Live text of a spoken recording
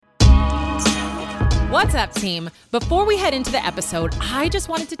What's up, team? Before we head into the episode, I just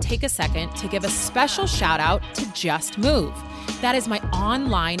wanted to take a second to give a special shout out to Just Move. That is my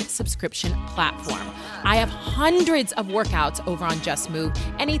online subscription platform. I have hundreds of workouts over on Just Move,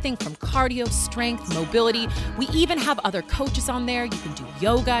 anything from cardio, strength, mobility. We even have other coaches on there. You can do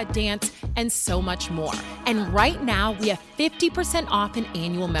yoga, dance, and so much more. And right now, we have 50% off an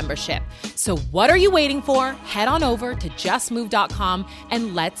annual membership. So what are you waiting for? Head on over to justmove.com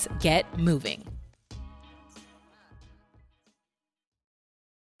and let's get moving.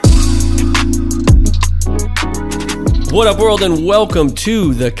 What up, world, and welcome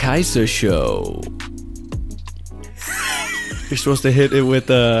to the Kaisa Show. You're supposed to hit it with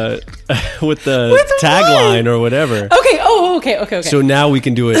the tagline or whatever. Okay. Okay. So now we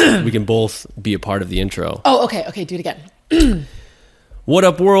can do it. We can both be a part of the intro. Oh, okay. Do it again. What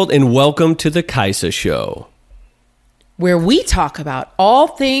up, world, and welcome to the Kaisa Show, where we talk about all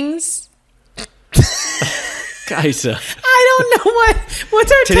things. Kaisa. I don't know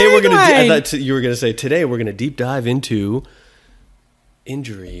what's our today. tagline? I thought you were gonna say today we're gonna deep dive into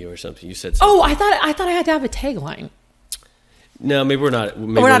injury or something. You said something. Oh, I thought I had to have a tagline. No, maybe we're not.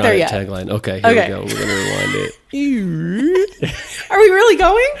 Maybe we're not there yet. Tagline. Okay, here we go. We're gonna rewind it. Are we really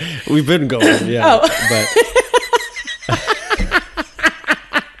going? We've been going, yeah. But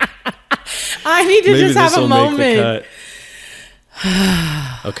I need to just have a moment.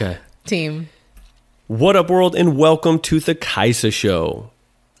 Okay. Team. What up, world, and welcome to the Kaisa Show.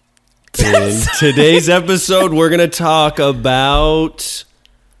 In today's episode, we're going to talk about...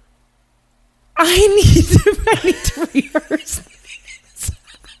 I need to rehearse this.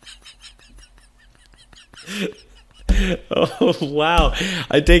 Oh, wow.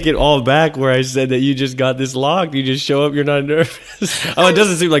 I take it all back where I said that you just got this locked. You just show up, you're not nervous. Oh, it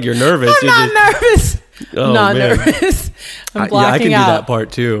doesn't seem like you're nervous. I'm not nervous. Oh, not man. nervous. I'm blacking I can out. do that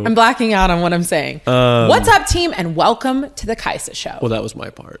part too. I'm blacking out on what I'm saying. What's up, team, and welcome to the Kaisa Show. Well, that was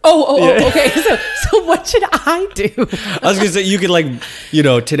my part. Okay. So what should I do? I was going to say, you could in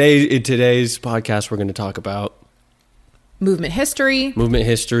today's podcast, we're going to talk about movement history,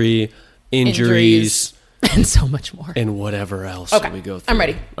 injuries, and so much more. And whatever else okay. we go through. I'm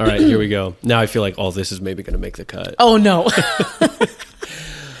ready. All right, here we go. Now I feel like all this is maybe going to make the cut. Oh, no.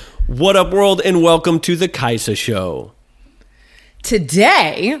 What up, world, and welcome to the Kaisa Show.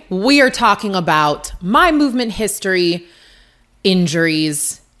 Today, we are talking about my movement history,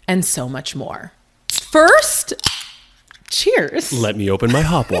 injuries, and so much more. First, cheers. Let me open my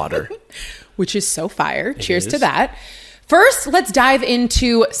hop water. Which is so fire. Cheers to that. First, let's dive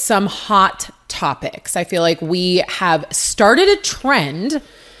into some hot topics. I feel like we have started a trend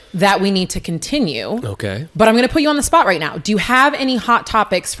that we need to continue. Okay. But I'm going to put you on the spot right now. Do you have any hot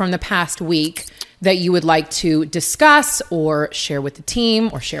topics from the past week that you would like to discuss or share with the team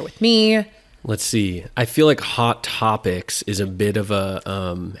or share with me? Let's see. I feel like hot topics is a bit of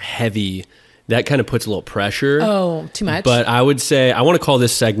a heavy, that kind of puts a little pressure. Oh, too much? But I would say, I want to call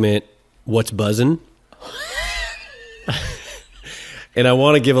this segment, What's Buzzin'? And I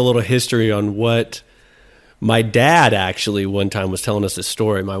want to give a little history on what my dad actually one time was telling us this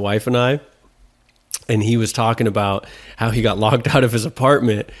story, my wife and I, and he was talking about how he got locked out of his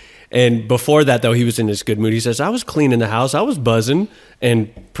apartment. And before that, though, he was in this good mood. He says, I was cleaning the house. I was buzzing.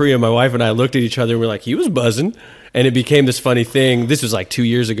 And Priya, my wife, and I looked at each other and we're like, he was buzzing. And it became this funny thing. This was like 2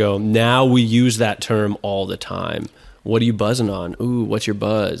 years ago. Now we use that term all the time. What are you buzzing on? Ooh, what's your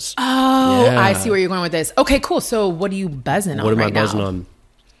buzz? Oh, yeah. I see where you're going with this. Okay, cool. So what are you buzzing on right now? What am I buzzing on?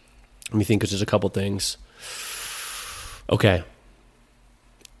 Let me think, because there's a couple things. Okay.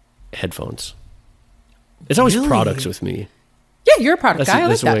 Headphones. It's always products with me. Yeah, you're a product guy.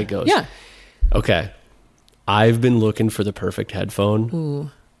 That's the way it goes. Yeah. Okay. I've been looking for the perfect headphone. Ooh.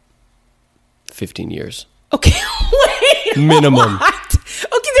 15 years. Okay, wait. Minimum. What?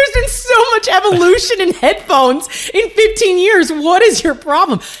 Okay, there's been so much evolution in headphones in 15 years. What is your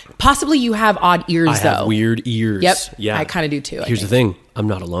problem? Possibly you have odd ears, I have weird ears. Yep. Yeah. I kind of do too. Here's the thing. I'm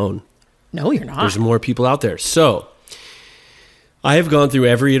not alone. No, you're not. There's more people out there. So I have gone through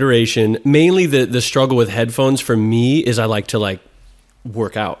every iteration. Mainly the struggle with headphones for me is I like to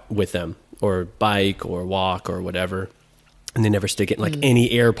work out with them or bike or walk or whatever. And they never stick it in any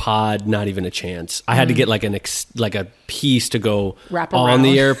AirPod, not even a chance. I had to get a piece to go wrap on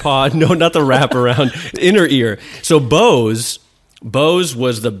the AirPod. No, not the wrap around, inner ear. So Bose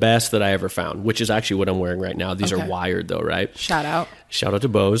was the best that I ever found, which is actually what I'm wearing right now. These are wired though, right? Shout out to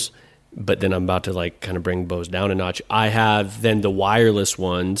Bose. But then I'm about to kind of bring Bose down a notch. I have then the wireless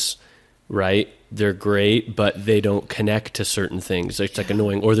ones, right? They're great, but they don't connect to certain things. It's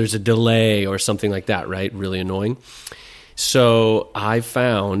annoying, or there's a delay or something like that, right? Really annoying. So I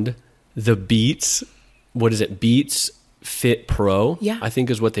found the Beats what is it? Beats Fit Pro, Yeah. I think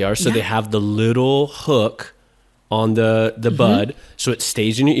is what they are. So Yeah. they have the little hook on the bud, so it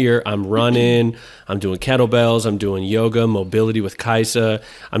stays in your ear. I'm running, I'm doing kettlebells, I'm doing yoga, mobility with Kaisa,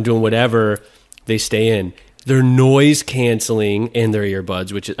 I'm doing whatever. They stay in. They're noise canceling in their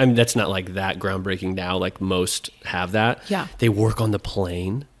earbuds, which is, I mean, that's not like that groundbreaking now. Like most have that. Yeah. They work on the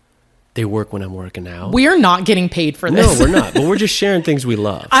plane. They work when I'm working out. We're not getting paid for No, this. we're not. But we're just sharing things we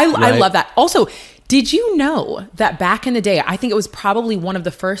love. I right? love that. Also, did you know that back in the day, I think it was probably one of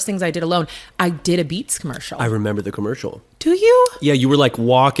the first things I did alone, I did a Beats commercial. I remember the commercial. Do you? Yeah, you were like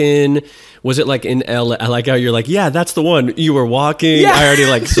walking. Was it like in LA? I like how you're like, yeah, that's the one. You were walking. Yeah. I already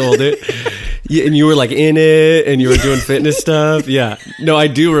like sold it. Yeah, and you were like in it and you were doing fitness stuff. Yeah. No, I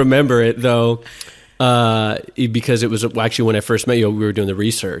do remember it though. Because it was actually when I first met you, we were doing the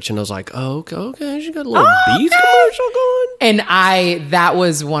research and I was like, oh, okay, she got a little Beats commercial going. And that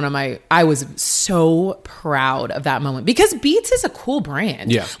was I was so proud of that moment because Beats is a cool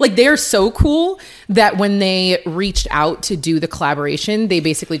brand. Yeah. Like they're so cool that when they reached out to do the collaboration, they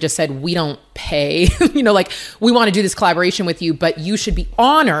basically just said, we don't pay, like we want to do this collaboration with you, but you should be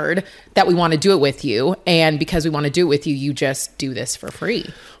honored that we want to do it with you. And because we want to do it with you, you just do this for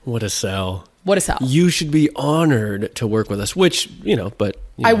free. What a sell. What a sell. You should be honored to work with us, which, but.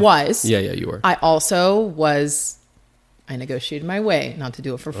 I was. Yeah, you were. I also I negotiated my way not to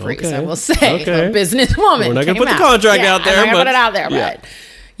do it for free. Okay. So I will say, Okay. a businesswoman. We're not gonna came put the out. contract Yeah, out there, I'm not but- gonna put it out there, yeah. but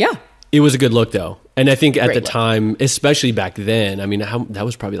yeah. It was a good look, though. And I think at Great the look. time, especially back then, I mean, that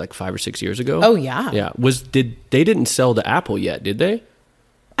was probably like 5 or 6 years ago. Oh, yeah. Yeah. They didn't sell to Apple yet, did they?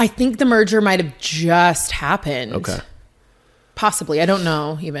 I think the merger might have just happened. Okay. Possibly. I don't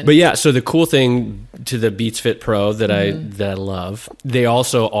know even. But yeah, so the cool thing to the Beats Fit Pro that I love, they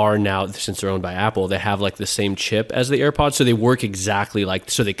also are now, since they're owned by Apple, they have like the same chip as the AirPods, so they work exactly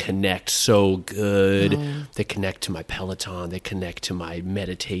so they connect so good. They connect to my Peloton, they connect to my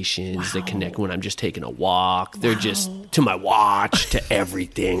meditations, they connect when I'm just taking a walk. They're just to my watch, to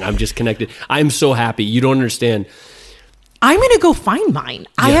everything. I'm just connected. I'm so happy. You don't understand. I'm gonna go find mine.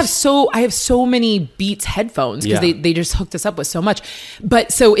 I have Yes. so many Beats headphones because Yeah. they just hooked us up with so much.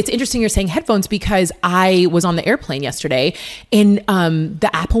 But so it's interesting you're saying headphones because I was on the airplane yesterday and the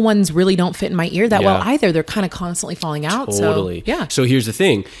Apple ones really don't fit in my ear that well Yeah. either. They're kind of constantly falling out. Totally. So, yeah. So here's the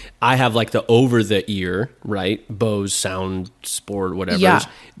thing. I have like the over the ear, right? Bose Sound Sport, whatever. Yeah.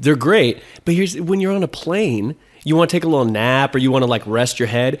 They're great. But here's when you're on a plane, you want to take a little nap or you want to like rest your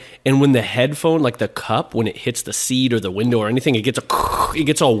head. And when the headphone, like the cup, when it hits the seat or the window or anything, it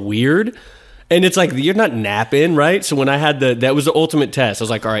gets all weird. And it's like, you're not napping, right? So when I had that was the ultimate test. I was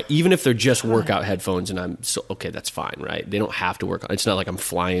like, all right, even if they're just workout headphones and okay, that's fine, right? They don't have to work. It's not like I'm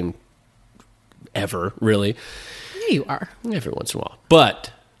flying ever, really. Yeah, you are. Every once in a while.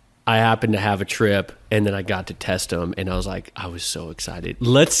 But I happened to have a trip and then I got to test them and I was so excited.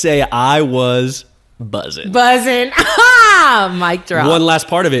 Let's say I was buzzing. Buzzing. Mic drop. One last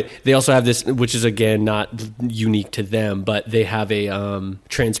part of it, they also have this, which is again not unique to them, but they have a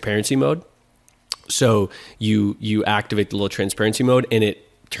transparency mode. So you activate the little transparency mode and it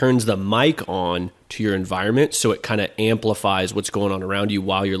turns the mic on to your environment, so it kind of amplifies what's going on around you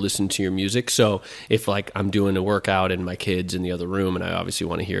while you're listening to your music. So if like I'm doing a workout and my kid's in the other room and I obviously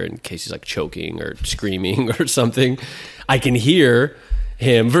want to hear it in case he's like choking or screaming or something, I can hear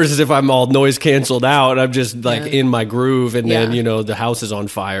him versus if I'm all noise canceled out and I'm just like in my groove and then, the house is on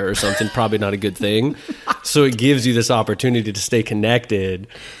fire or something, probably not a good thing. So it gives you this opportunity to stay connected.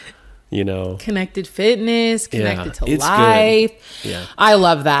 Connected fitness, connected to it's life. good. Yeah. I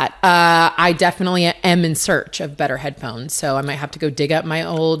love that. I definitely am in search of better headphones. So I might have to go dig up my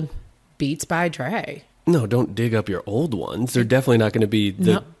old Beats by Dre. No, don't dig up your old ones. They're definitely not going to be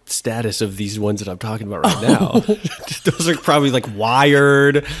the status of these ones that I'm talking about right now. Those are probably like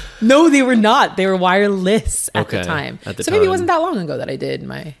wired. No, they were not. They were wireless at the Okay, time. at the So maybe it time. wasn't that long ago that I did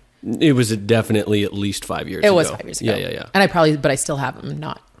my... It was definitely at least 5 years ago. It was 5 years ago. Yeah. And but I still have them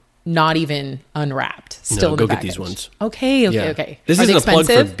not even unwrapped. Still in go the get these package. ones. Okay. Yeah. This Are they isn't a plug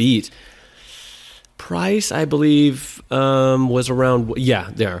for expensive? Beats. Price, I believe, was around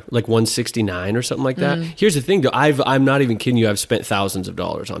there, like $169 or something like that. Here's the thing, though. I'm not even kidding you. I've spent thousands of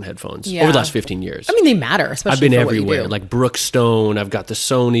dollars on headphones over the last 15 years. I mean, they matter, especially I've been for what you everywhere, do. like Brookstone. I've got the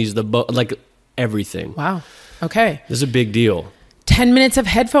Sonys, like everything. Wow. Okay. This is a big deal. 10 minutes of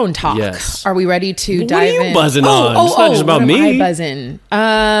headphone talk. Yes. Are we ready to What dive are you in? buzzing on? It's not just about what am me. I buzzing?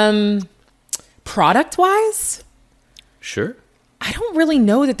 Product wise, Sure. I don't really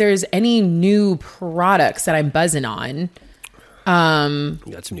know that there's any new products that I'm buzzing on.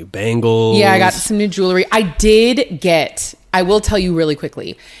 You got some new bangles. Yeah, I got some new jewelry. I will tell you really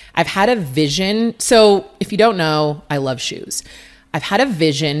quickly, I've had a vision. So if you don't know, I love shoes. I've had a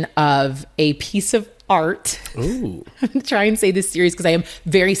vision of a piece of art. Ooh. I'm going to try and say this serious because I am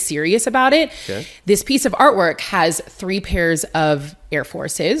very serious about it. Okay. This piece of artwork has 3 pairs of Air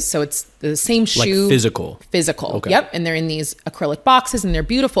Forces. So it's the same shoe. Like physical. Physical. Okay. Yep. And they're in these acrylic boxes and they're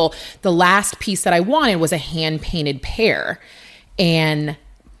beautiful. The last piece that I wanted was a hand painted pair. And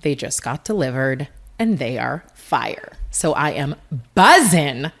they just got delivered and they are fire. So I am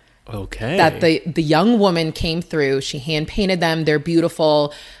buzzing. Okay. That the young woman came through. She hand painted them. They're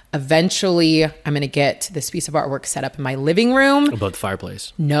beautiful. Eventually, I'm going to get this piece of artwork set up in my living room. Above the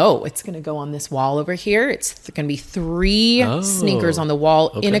fireplace. No, it's going to go on this wall over here. It's going to be 3 sneakers on the wall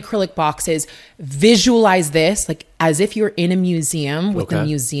in acrylic boxes. Visualize this like as if you're in a museum with the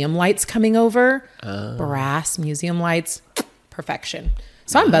museum lights coming over. Brass museum lights. Perfection.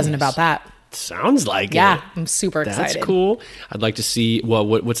 So I'm buzzing about that. Sounds like it. Yeah, I'm super excited. That's cool. I'd like to see, well,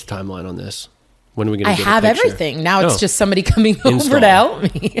 what's the timeline on this? When are we going to I get have a picture? everything. Now it's just somebody coming over to help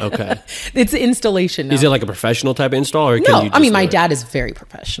me. Okay. It's installation now. Is it like a professional type of install? Or can No, you I mean, just my do it? dad is very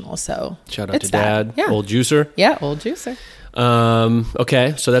professional, so Shout out it's to dad. Yeah. Old juicer. Yeah, old juicer.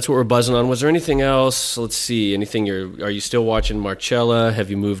 Okay, so that's what we're buzzing on. Was there anything else? Let's see. Anything are you still watching Marcella? Have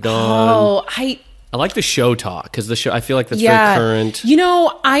you moved on? Oh, I like the show talk because the show, I feel like that's very current. You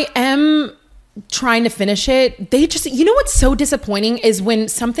know, I am trying to finish it. They just, you know what's so disappointing is when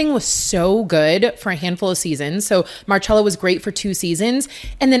something was so good for a handful of seasons. So Marcella was great for 2 seasons.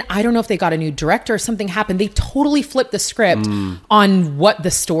 And then I don't know if they got a new director or something happened. They totally flipped the script on what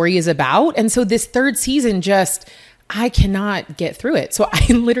the story is about. And so this 3rd season I cannot get through it. So I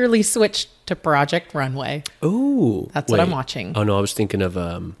literally switched to Project Runway. Ooh. That's what I'm watching. Oh no, I was thinking of,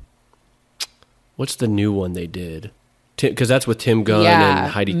 what's the new one they did? Because that's with Tim Gunn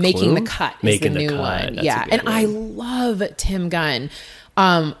and Heidi Klum. Making the Cut is the new one. Yeah, and I love Tim Gunn.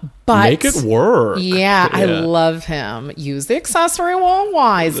 But make it work. Yeah, I love him. Use the accessory wall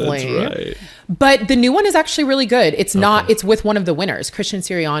wisely. That's right. But the new one is actually really good. It's not. It's with one of the winners, Christian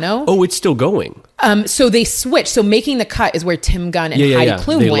Siriano. Oh, it's still going. So they switched. So Making the Cut is where Tim Gunn and Heidi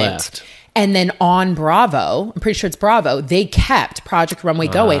Klum they went. left. And then on Bravo, I'm pretty sure it's Bravo, they kept Project Runway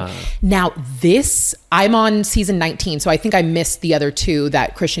going. Now I'm on season 19, so I think I missed the other 2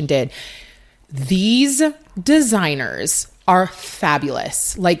 that Christian did. These designers are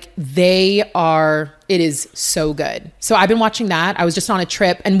fabulous. Like it is so good. So I've been watching that. I was just on a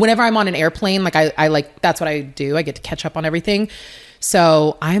trip, and whenever I'm on an airplane, like I like, that's what I do. I get to catch up on everything.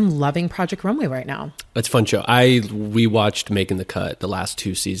 So I'm loving Project Runway right now. It's a fun show. We watched Making the Cut the last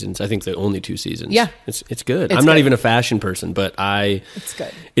 2 seasons. I think the only 2 seasons. Yeah. It's good. I'm not even a fashion person, but it's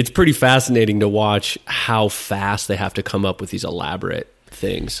good. It's pretty fascinating to watch how fast they have to come up with these elaborate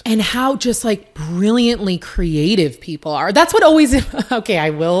things. And how just like brilliantly creative people are. That's what always, okay, I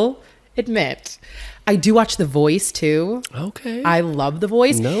will admit, I do watch The Voice too. Okay. I love The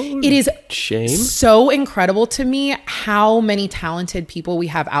Voice. No it is shame. So incredible to me how many talented people we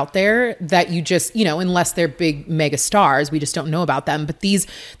have out there that you just, unless they're big mega stars, we just don't know about them. But the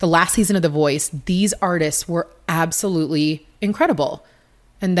last season of The Voice, these artists were absolutely incredible.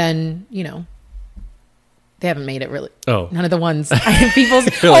 And then, they haven't made it really. Oh. None of the ones. People's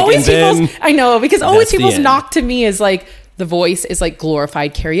I know, because always people's knock to me is like, The Voice is like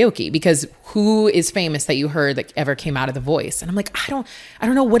glorified karaoke, because who is famous that you heard that ever came out of The Voice? And I'm like, I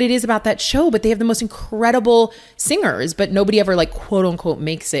don't know what it is about that show, but they have the most incredible singers, but nobody ever like quote unquote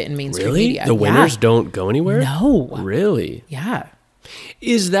makes it in mainstream media. The winners don't go anywhere? No. Really? Yeah.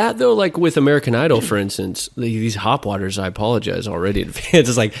 Is that though, like with American Idol, for instance, these hop waters, I apologize already in advance.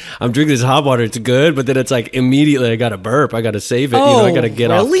 It's like, I'm drinking this hop water, it's good, but then it's like immediately I got to burp, I got to save it, I got to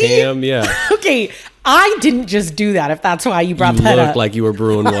get off cam. Yeah. Okay. I didn't just do that, if that's why you brought that up. You look like you were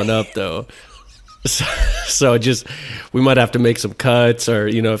brewing one up though. So we might have to make some cuts, or,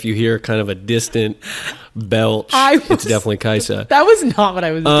 if you hear kind of a distant belch, it's definitely Kaisa. That was not what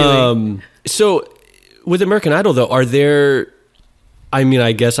I was doing. So with American Idol though,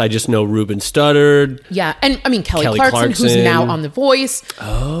 I guess I just know Ruben Studdard. Yeah. And Kelly Clarkson, who's now on The Voice.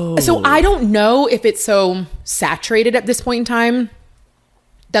 Oh. So I don't know if it's so saturated at this point in time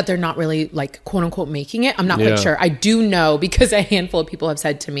that they're not really like quote unquote making it. I'm not quite sure. I do know, because a handful of people have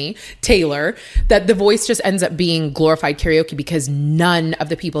said to me, Taylor, that The Voice just ends up being glorified karaoke because none of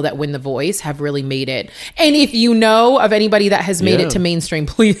the people that win The Voice have really made it. And if you know of anybody that has made it to mainstream,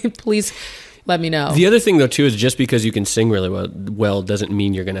 please let me know. The other thing though too is just because you can sing really well doesn't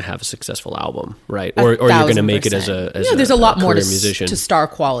mean you're going to have a successful album, right? Or you're going to make it as a there's a lot more musician. to star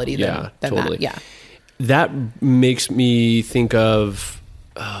quality than totally. that. Yeah. that makes me think of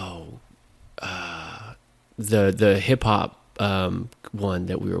the hip hop one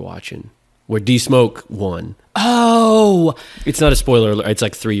that we were watching where D Smoke won. Oh, it's not a spoiler alert. It's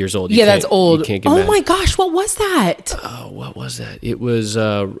like 3 years old. That's old. You can't get oh mad. my gosh, what was that? Oh, what was that? It was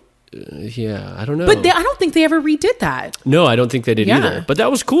yeah, I don't know. But I don't think they ever redid that. No, I don't think they did Yeah. either. But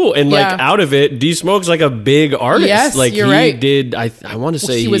that was cool. And like Yeah. out of it, D Smoke's like a big artist. Yes, like you're he right. did. I want to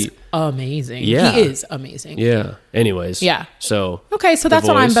say He was amazing. Yeah. He is amazing. Yeah. Anyways. Yeah. So. Okay, so The that's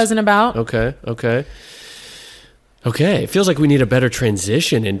what I'm Voice. buzzing about. Okay. It feels like we need a better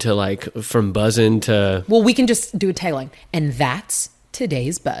transition into like from buzzing to. Well, we can just do a tagline, and that's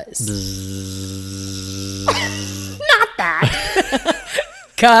today's buzz. Not that.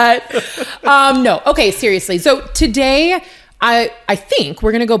 Cut. No. Okay, seriously. So today, I think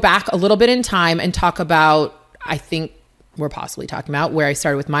we're going to go back a little bit in time and talk about, I think we're possibly talking about where I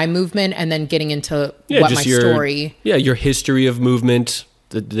started with my movement and then getting into what my story. Yeah, your history of movement,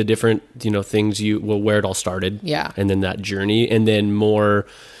 the different, things where it all started. Yeah. And then that journey. And then more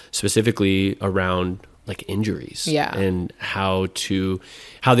specifically around like injuries. Yeah. And how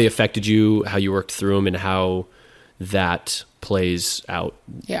they affected you, how you worked through them, and how that plays out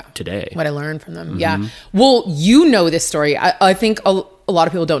today. What I learned from them. Yeah. Well, this story. I think a lot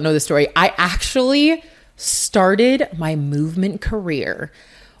of people don't know this story. I actually started my movement career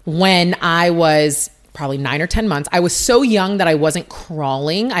when I was probably 9 or 10 months. I was so young that I wasn't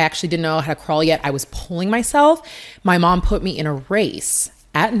crawling. I actually didn't know how to crawl yet. I was pulling myself. My mom put me in a race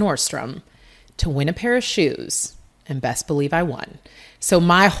at Nordstrom to win a pair of shoes. And best believe I won. So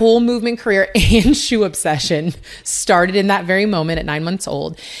my whole movement career and shoe obsession started in that very moment at 9 months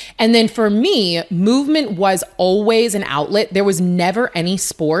old. And then for me, movement was always an outlet. There was never any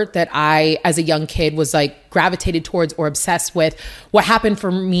sport that I, as a young kid, was like gravitated towards or obsessed with. What happened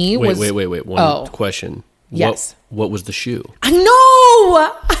for me was... Wait. One question. Yes. What was the shoe? I know.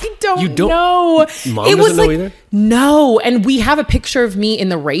 I don't know. Mom doesn't know either? No. And we have a picture of me in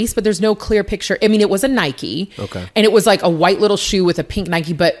the race, but there's no clear picture. I mean, it was a Nike. Okay. And it was like a white little shoe with a pink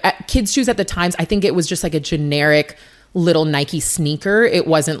Nike. But kids' shoes at the times, I think it was just like a generic little Nike sneaker. It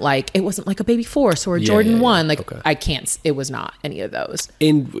wasn't like a Baby Force or a Jordan 1. Like, okay. It was not any of those.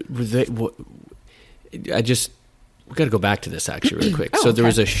 And we got to go back to this actually really quick. So there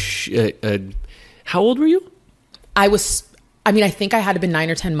was how old were you? I think I had to been 9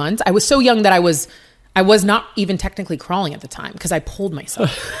 or 10 months. I was so young that I was not even technically crawling at the time because I pulled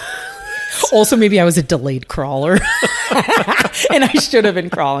myself. Also, maybe I was a delayed crawler and I should have been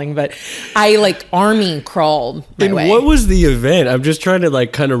crawling, but I like army crawled my way. What was the event? I'm just trying to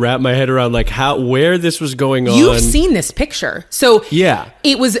like kind of wrap my head around like where this was going on. You've seen this picture. So yeah,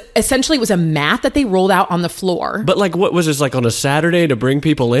 it was a mat that they rolled out on the floor. But like, what was this like on a Saturday to bring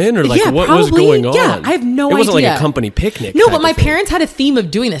people in or like what probably, was going on? Yeah, I have no idea. It wasn't like a company picnic. No, but my parents had a theme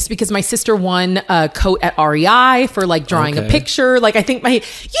of doing this because my sister won a coat at REI for like drawing a picture. Like I think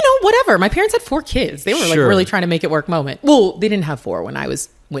whatever. My parents had 4 kids. They were like really trying to make it work moment. Well, they didn't have 4 when I was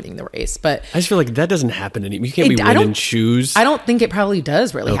winning the race, but I just feel like that doesn't happen anymore. You can't be winning shoes. I don't think it probably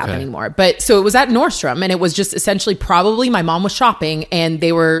does really happen anymore. But so it was at Nordstrom and it was just essentially probably my mom was shopping and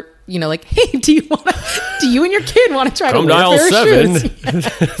they were, like, hey, do you and your kid want to try to win a pair of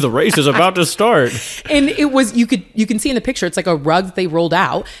shoes? The race is about to start. And it was, you can see in the picture, it's like a rug that they rolled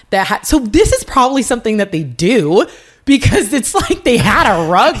out so this is probably something that they do. Because it's like they had a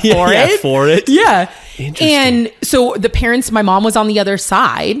rug for it. Yeah. Interesting. And so the parents, my mom was on the other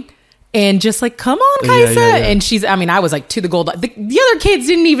side and just like, come on, Kaisa. Yeah. And I was like to the gold. The other kids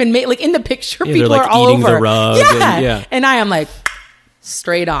didn't even make, like in the picture, people like are all eating over. The rug And I am like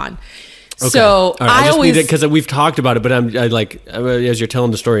straight on. Okay. So right. I just need it because we've talked about it, but as you're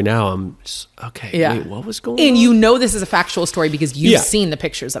telling the story now, I'm just, okay. Yeah. Wait, what was going on? And this is a factual story because you've seen the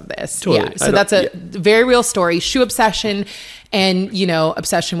pictures of this. Totally. Yeah. So that's a very real story. Shoe obsession and,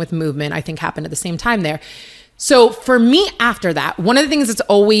 obsession with movement, I think happened at the same time there. So for me, after that, one of the things that's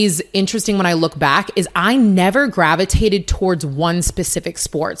always interesting when I look back is I never gravitated towards one specific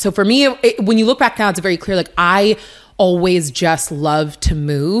sport. So for me, when you look back now, it's very clear. Like I always just love to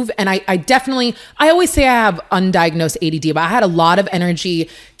move. And I always say I have undiagnosed ADD, but I had a lot of energy,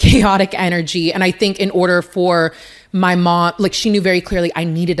 chaotic energy. And I think in order for my mom, like she knew very clearly I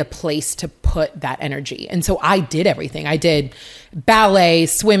needed a place to put that energy. And so I did everything. I did ballet,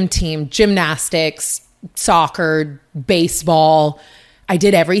 swim team, gymnastics, soccer, baseball. I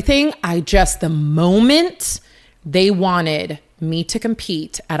did everything. The moment they wanted me to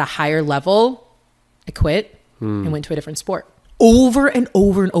compete at a higher level, I quit. And went to a different sport over and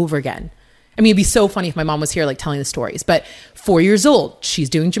over and over again. I mean, it'd be so funny if my mom was here, like telling the stories, but 4 years old, she's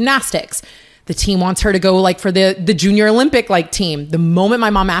doing gymnastics. The team wants her to go like for the junior Olympic like team. The moment my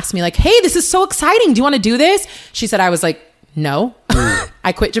mom asked me like, hey, this is so exciting. Do you want to do this? She said, I was like, no,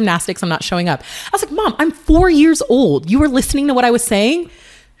 I quit gymnastics. I'm not showing up. I was like, Mom, I'm 4 years old. You were listening to what I was saying?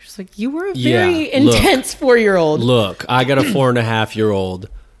 She's like, you were a very intense 4-year-old. Look, I got a 4.5-year-old.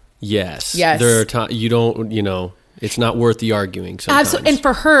 Yes. There are times you don't, it's not worth the arguing sometimes. Absolutely. And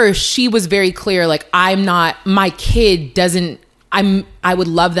for her, she was very clear. Like, my kid doesn't, I would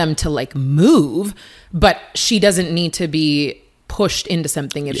love them to like move, but she doesn't need to be pushed into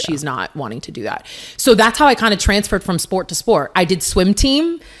something if she's not wanting to do that. So that's how I kind of transferred from sport to sport. I did swim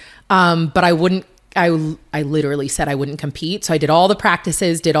team, but I literally said I wouldn't compete. So I did all the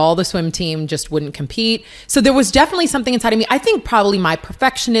practices, did all the swim team, just wouldn't compete. So there was definitely something inside of me. I think probably my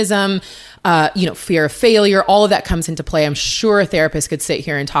perfectionism, fear of failure, all of that comes into play. I'm sure a therapist could sit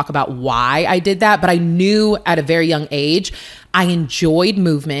here and talk about why I did that, but I knew at a very young age, I enjoyed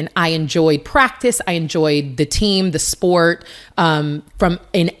movement. I enjoyed practice. I enjoyed the team, the sport,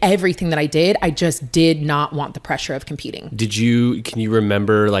 in everything that I did. I just did not want the pressure of competing. Can you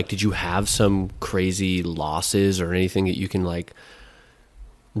remember, like, did you have some crazy losses or anything that you can like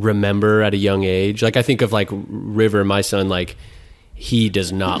remember at a young age? Like I think of like River, my son, like he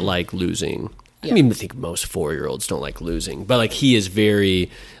does not like losing. Yeah. I mean, I think most 4-year-olds don't like losing, but like he is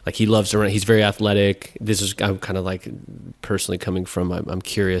very, like he loves to run. He's very athletic. I'm kind of like personally coming from, I'm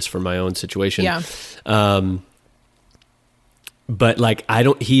curious for my own situation. Yeah. But like,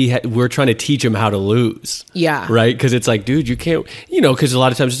 we're trying to teach him how to lose. Yeah. Right. Cause it's like, dude, you can't, cause a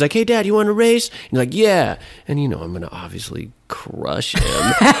lot of times it's like, hey dad, you want to race? And you're like, yeah. And I'm going to obviously crush him.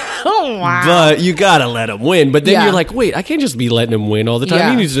 Oh, wow. But you got to let him win. But then you're like, wait, I can't just be letting him win all the time.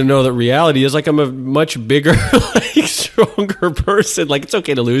 Yeah. He needs to know that reality is like, I'm a much bigger, like stronger person. Like it's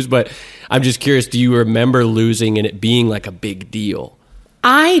okay to lose, but I'm just curious. Do you remember losing and it being like a big deal?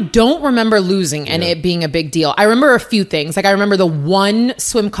 I don't remember losing and it being a big deal. I remember a few things. Like I remember the one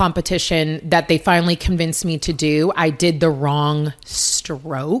swim competition that they finally convinced me to do. I did the wrong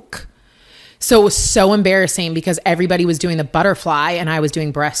stroke. So it was so embarrassing because everybody was doing the butterfly and I was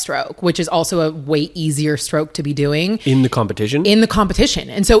doing breaststroke, which is also a way easier stroke to be doing. In the competition? In the competition.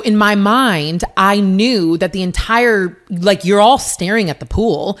 And so in my mind, I knew that the entire, like you're all staring at the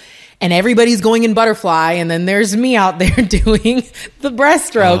pool and everybody's going in butterfly and then there's me out there doing the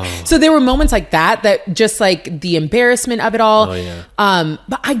breaststroke. Oh. So there were moments like that just like the embarrassment of it all. Oh, yeah.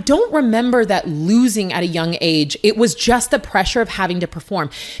 But I don't remember that losing at a young age. It was just the pressure of having to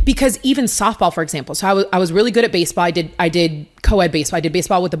perform because even softball, for example. So I was really good at baseball. I did co-ed baseball. I did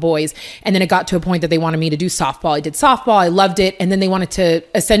baseball with the boys. And then it got to a point that they wanted me to do softball. I did softball. I loved it. And then they wanted to,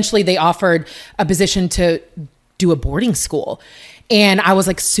 essentially they offered a position to do a boarding school. And I was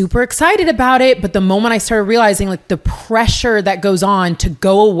like super excited about it. But the moment I started realizing like the pressure that goes on to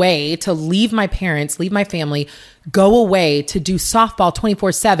go away, to leave my parents, leave my family, go away to do softball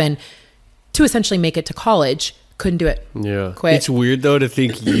 24/7 to essentially make it to college, couldn't do it. Yeah. Quit. It's weird though to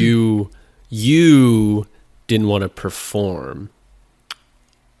think you didn't want to perform.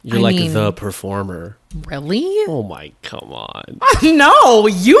 You're the performer. Really? Oh my, come on. No,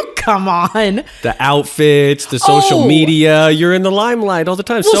 you come on. The outfits, the social media, you're in the limelight all the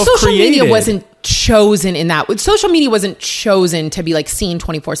time. Well, social media wasn't chosen in that. Social media wasn't chosen to be like seen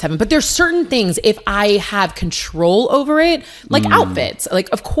 24/7, but there's certain things if I have control over it, like outfits. Like,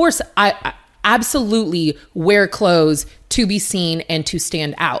 of course, I absolutely wear clothes to be seen and to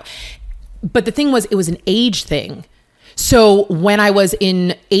stand out. But the thing was, it was an age thing. So when I was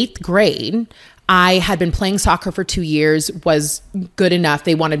in 8th grade, I had been playing soccer for 2 years, was good enough.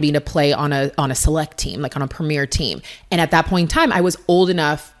 They wanted me to play on a select team, like on a premier team. And at that point in time, I was old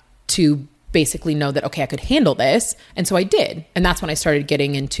enough to basically know that, okay, I could handle this. And so I did. And that's when I started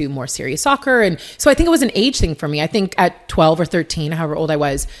getting into more serious soccer. And so I think it was an age thing for me. I think at 12 or 13, however old I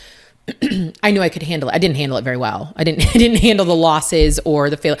was, I knew I could handle it. I didn't handle it very well. I didn't handle the losses or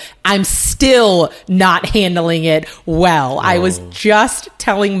the fail. I'm still not handling it well. I was just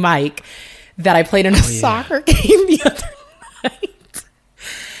telling Mike that I played in a soccer game the other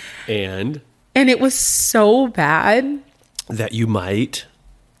night. And it was so bad that you might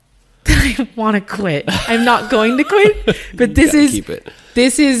that I want to quit. I'm not going to quit, but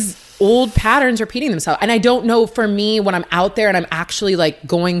this is old patterns repeating themselves. And I don't know, for me, when I'm out there and I'm actually like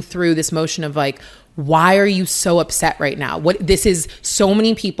going through this motion of like, why are you so upset right now? This is so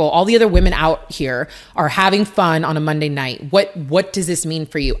many people, all the other women out here are having fun on a Monday night. What does this mean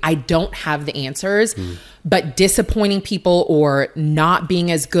for you? I don't have the answers, but disappointing people or not being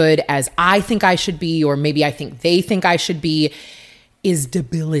as good as I think I should be, or maybe I think they think I should be, is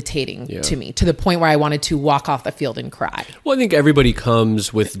debilitating to me, to the point where I wanted to walk off the field and cry. Well, I think everybody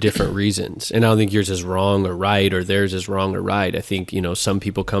comes with different reasons, and I don't think yours is wrong or right, or theirs is wrong or right. I think, some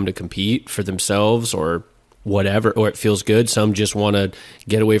people come to compete for themselves or whatever, or it feels good. Some just want to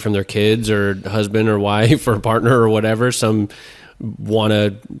get away from their kids or husband or wife or partner or whatever. Some want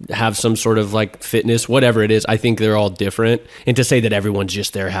to have some sort of like fitness, whatever it is. I think they're all different. And to say that everyone's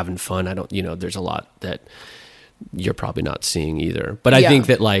just there having fun, I don't, there's a lot that you're probably not seeing either. But I think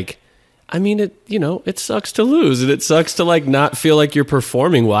that it sucks to lose, and it sucks to like not feel like you're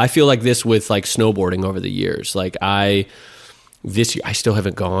performing well. I feel like this with like snowboarding over the years. Like this year, I still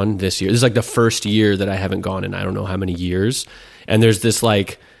haven't gone this year. This is like the first year that I haven't gone in I don't know how many years. And there's this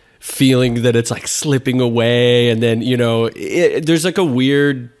like feeling that it's like slipping away. And then, there's like a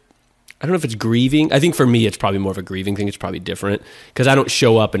weird, I don't know if it's grieving. I think for me, it's probably more of a grieving thing. It's probably different because I don't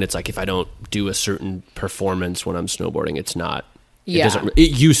show up and it's like, if I don't do a certain performance when I'm snowboarding, it's not,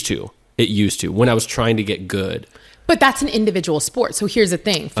 it used to when I was trying to get good. But that's an individual sport. So here's the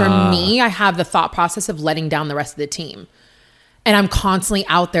thing. For me, I have the thought process of letting down the rest of the team. And I'm constantly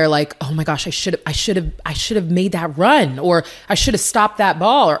out there like, oh my gosh, I should have made that run, or I should have stopped that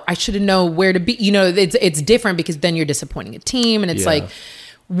ball, or I should have known where to be. It's different because then you're disappointing a team, and it's like,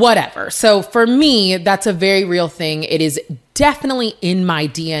 whatever. So for me, that's a very real thing. It is definitely in my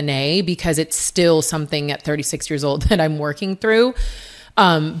DNA because it's still something at 36 years old that I'm working through.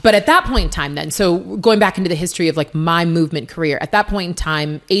 But at that point in time then, so going back into the history of like my movement career, at that point in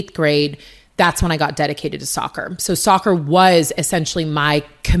time, 8th grade, that's when I got dedicated to soccer. So soccer was essentially my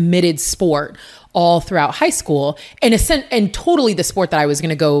committed sport all throughout high school, and totally the sport that I was going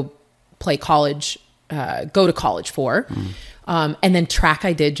to go to college for. And then track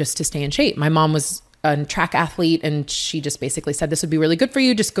I did just to stay in shape. My mom was a track athlete, and she just basically said, this would be really good for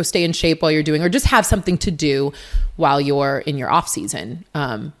you. Just go stay in shape while you're doing, or just have something to do while you're in your off season.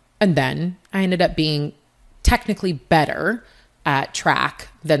 And then I ended up being technically better at track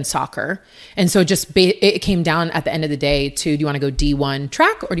than soccer. And so it came down at the end of the day to, do you want to go D1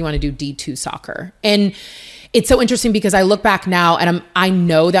 track or do you want to do D2 soccer? And it's so interesting because I look back now and I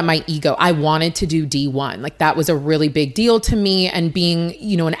know that my ego, I wanted to do D1. Like that was a really big deal to me. And being,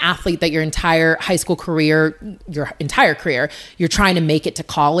 an athlete that your entire high school career, your entire career, you're trying to make it to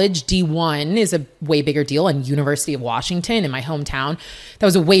college. D1 is a way bigger deal. And University of Washington in my hometown, that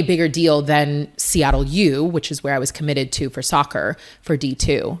was a way bigger deal than Seattle U, which is where I was committed to for soccer for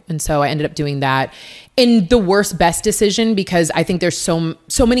D2. And so I ended up doing that in the best decision, because I think there's so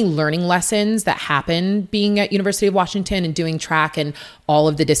many learning lessons that happen being at University of Washington and doing track, and all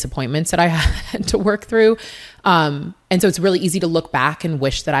of the disappointments that I had to work through. And so it's really easy to look back and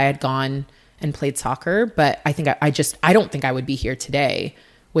wish that I had gone and played soccer. But I think I don't think I would be here today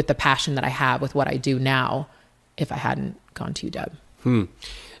with the passion that I have with what I do now if I hadn't gone to UW.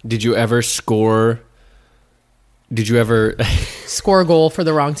 Did you ever score a goal for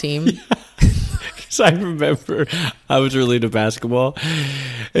the wrong team? So I remember I was really into basketball,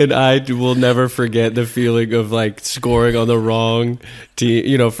 and I will never forget the feeling of like scoring on the wrong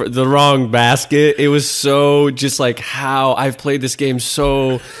team, for the wrong basket. It was so just like how I've played this game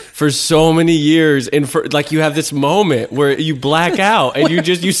for so many years, and for like you have this moment where you black out and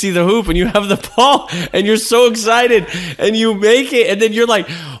you see the hoop and you have the ball and you're so excited and you make it, and then you're like,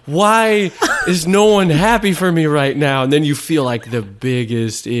 why is no one happy for me right now? And then you feel like the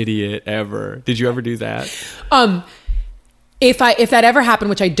biggest idiot ever. Did you ever do that? If that ever happened,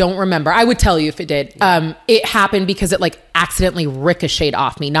 which I don't remember, I would tell you if it did. It happened because it like accidentally ricocheted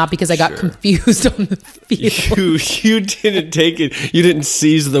off me, not because I got confused on the field. You didn't take it. You didn't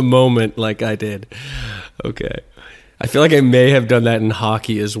seize the moment like I did. Okay. I feel like I may have done that in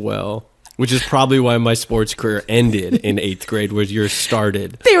hockey as well, which is probably why my sports career ended in 8th grade, where yours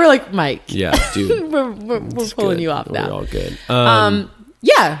started. They were like, Mike. Yeah, dude. we're pulling you off now. We're all good.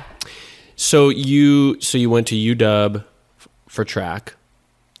 Yeah. So you went to UW for track.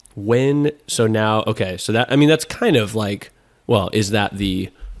 So that's kind of like, well, is that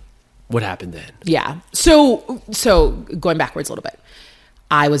what happened then? Yeah. So going backwards a little bit.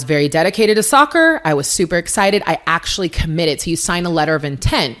 I was very dedicated to soccer. I was super excited. I actually committed. So you sign a letter of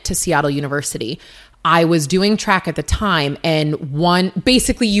intent to Seattle University. I was doing track at the time, and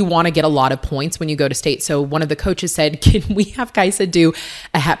basically you want to get a lot of points when you go to state. So one of the coaches said, can we have Kaisa do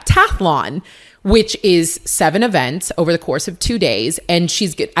a heptathlon, which is 7 events over the course of 2 days. And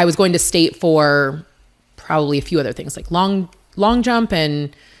I was going to state for probably a few other things like long jump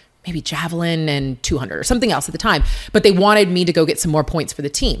and maybe javelin and 200 or something else at the time. But they wanted me to go get some more points for the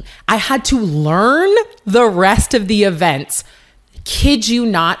team. I had to learn the rest of the events, kid you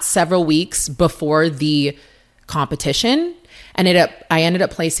not, several weeks before the competition. I ended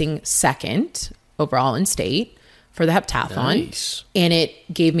up placing second overall in state for the heptathlon. Nice. And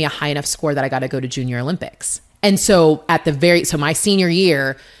it gave me a high enough score that I got to go to Junior Olympics. And so so my senior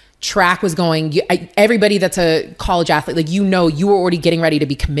year, track was going, everybody that's a college athlete, like, you were already getting ready to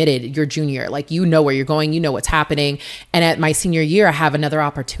be committed your junior, like, where you're going, what's happening. And at my senior year, I have another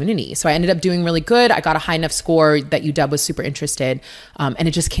opportunity. So I ended up doing really good. I got a high enough score that UW was super interested. And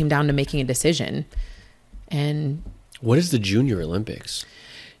it just came down to making a decision. And what is the Junior Olympics?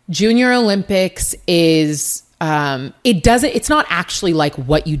 Junior Olympics is, it's not actually like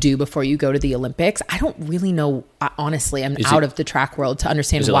what you do before you go to the Olympics. I don't really know. Honestly, I'm out of the track world to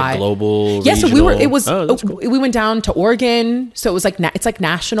understand why. Like global? Yeah, regional? So we went down to Oregon. So it was like, it's like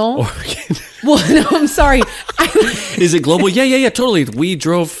national. Oregon. Well, no, I'm sorry. Is it global? Yeah, totally. We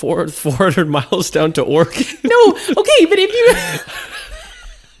drove 400 miles down to Oregon. No, okay, but if you...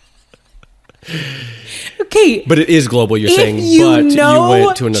 Okay. But it is global, you're saying, but you went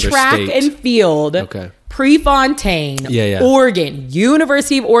to another track state. and field. Okay. Prefontaine, Oregon,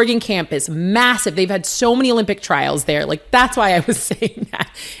 University of Oregon campus, massive. They've had so many Olympic trials there. Like, that's why I was saying that.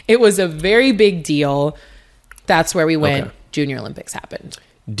 It was a very big deal. That's where we went. Okay. Junior Olympics happened.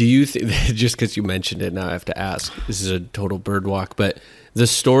 Do you think, just because you mentioned it, now I have to ask, this is a total bird walk, but the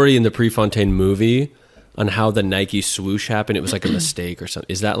story in the Prefontaine movie on how the Nike swoosh happened, it was like a mistake or something.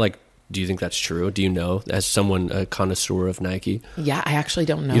 Is that like, do you think that's true? Do you know, as someone, a connoisseur of Nike? Yeah, I actually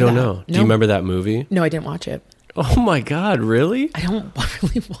don't know. You don't know? Do you remember that movie? No, I didn't watch it. Oh my God, really? I don't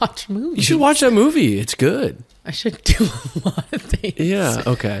really watch movies. You should watch that movie. It's good. I should do a lot of things. Yeah,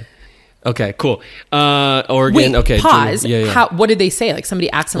 okay, cool. Oregon, Wait, okay. pause. Yeah. What did they say? Like,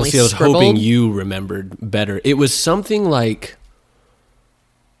 somebody accidentally scribbled? I was hoping you remembered better. It was something like...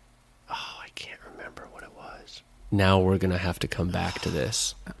 Now we're going to have to come back to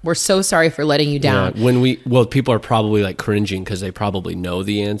this. We're so sorry for letting you down. Yeah, people are probably like cringing because they probably know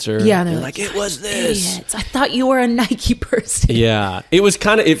the answer. Yeah. They're like, it was this. Idiots. I thought you were a Nike person. Yeah. It was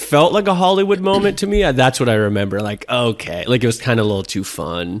it felt like a Hollywood moment to me. That's what I remember. Like, okay. Like, it was kind of a little too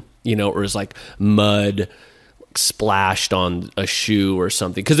fun. It was like mud splashed on a shoe or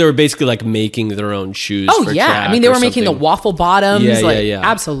something, because they were basically like making their own shoes. For track. I mean, they were making the waffle bottoms. Yeah.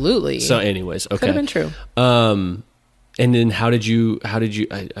 Absolutely. So anyways, okay. Could have been true. And then how did you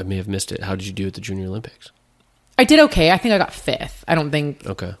I may have missed it, how did you do at the Junior Olympics? I did okay. I think I got 5th. I don't think.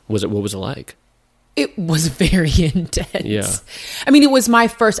 Okay. What was it like? It was very intense. Yeah. I mean, it was my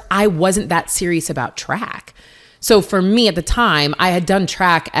first, I wasn't that serious about track. So for me at the time, I had done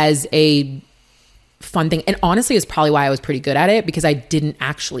track as a fun thing. And honestly, it's probably why I was pretty good at it, because I didn't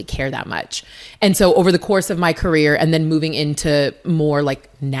actually care that much. And so over the course of my career, and then moving into more like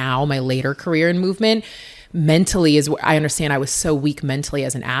now my later career in movement, mentally is where I understand I was so weak mentally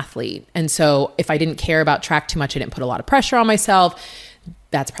as an athlete. And so if I didn't care about track too much, I didn't put a lot of pressure on myself.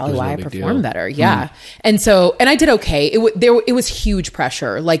 That's probably why I performed better. Yeah. And I did okay. It was huge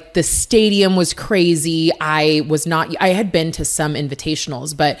pressure. Like, the stadium was crazy. I had been to some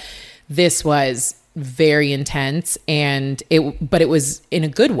invitationals, but this was very intense, but it was in a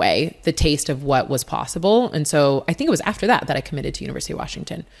good way, the taste of what was possible. And so I think it was after that I committed to University of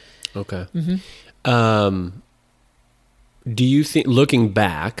Washington. Okay. Mm-hmm. Do you think, looking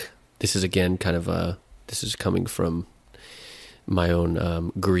back, this is again this is coming from my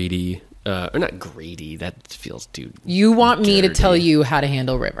own greedy, or not greedy, that feels too You want dirty. me to tell you how to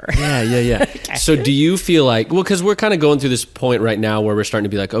handle River. Yeah. Okay. So do you feel like, well, because we're kind of going through this point right now where we're starting to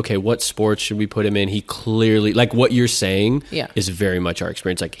be like, okay, what sports should we put him in? He clearly, like what you're saying is very much our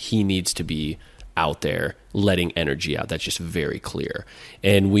experience. Like, he needs to be out there letting energy out. That's just very clear.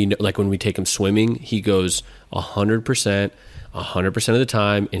 And we know, like, when we take him swimming, he goes 100% of the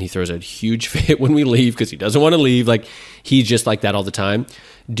time, and he throws a huge fit when we leave because he doesn't want to leave. Like, he's just like that all the time.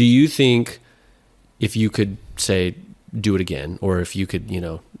 Do you think, if you could say do it again, or if you could,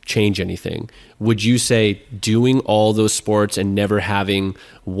 change anything, would you say doing all those sports and never having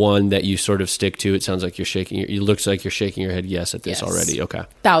one that you sort of stick to? It sounds like it looks like you're shaking your head yes at this already. Okay.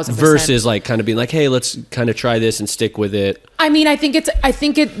 1,000%. Versus like kind of being like, hey, let's kind of try this and stick with it. I mean, I think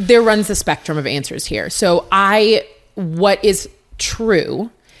there runs the spectrum of answers here. So what is true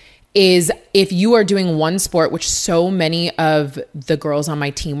is, if you are doing one sport, which so many of the girls on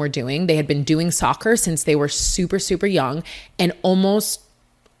my team were doing, they had been doing soccer since they were super, super young, and almost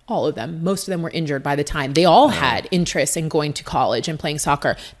all of them, most of them were injured by the time they all had interest in going to college and playing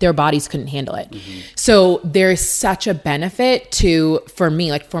soccer. Their bodies couldn't handle it. Mm-hmm. So there's such a benefit for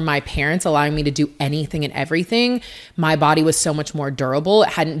me, like for my parents allowing me to do anything and everything. My body was so much more durable. It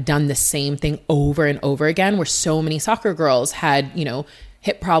hadn't done the same thing over and over again, where so many soccer girls had,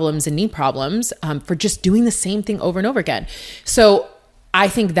 hip problems and knee problems for just doing the same thing over and over again. So I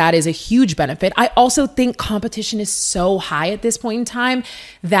think that is a huge benefit. I also think competition is so high at this point in time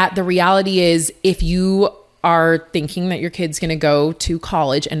that the reality is, if you are thinking that your kid's going to go to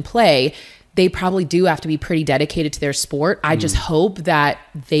college and play, they probably do have to be pretty dedicated to their sport. I just hope that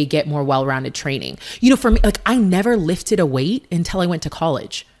they get more well-rounded training. You know, for me, like, I never lifted a weight until I went to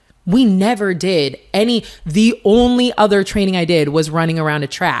college. We never did any. The only other training I did was running around a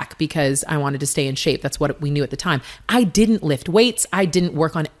track because I wanted to stay in shape. That's what we knew at the time. I didn't lift weights. I didn't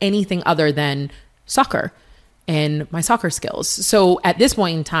work on anything other than soccer and my soccer skills. So at this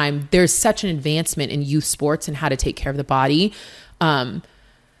point in time, there's such an advancement in youth sports and how to take care of the body.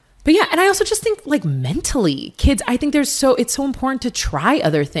 But yeah, and I also just think, like, mentally, kids, I think it's so important to try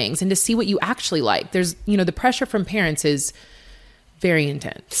other things and to see what you actually like. There's, you know, the pressure from parents is very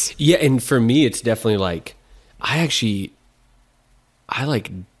intense. Yeah, and for me, it's definitely like, I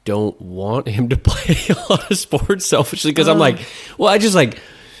like don't want him to play a lot of sports selfishly, because I'm like, well, I just like,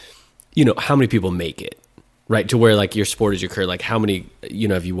 you know, how many people make it, right? To where like your sport is your career. Like how many, you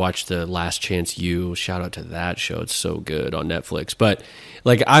know, have you watched the Last Chance U? Shout out to that show. It's so good on Netflix. But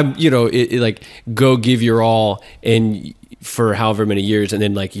like, I'm, you know, it like go give your all and for however many years, and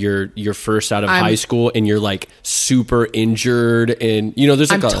then like you're first out of high school and you're like super injured, and you know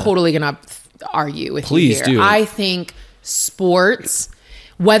there's like I'm totally gonna argue with please you here. Do. I think sports,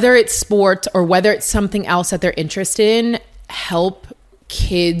 whether it's sport or whether it's something else that they're interested in, help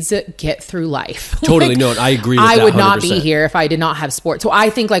kids get through life. Totally. Like, No, I agree with I that would not 100%. be here if I did not have sports. So I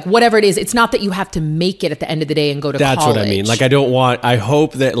think like whatever it is, it's not that you have to make it at the end of the day and go to college. That's what I mean. Like I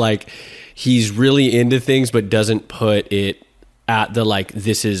hope that like he's really into things but doesn't put it at the like,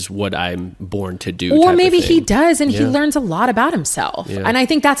 this is what I'm born to do. Or maybe he does and he learns a lot about himself. Yeah. And I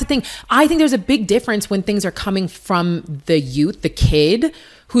think that's the thing. I think there's a big difference when things are coming from the youth, the kid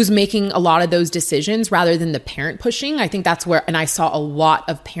who's making a lot of those decisions rather than the parent pushing. I think that's where, and I saw a lot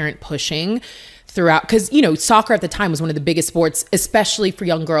of parent pushing throughout, because, you know, soccer at the time was one of the biggest sports, especially for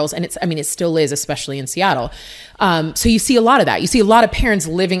young girls. And it still is, especially in Seattle. So you see a lot of that. You see a lot of parents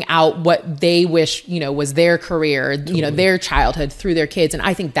living out what they wish, you know, was their career, you know, their childhood through their kids. And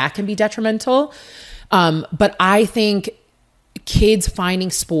I think that can be detrimental. But I think kids finding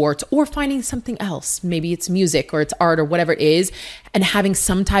sports or finding something else, maybe it's music or it's art or whatever it is, and having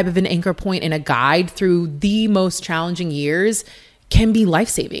some type of an anchor point and a guide through the most challenging years can be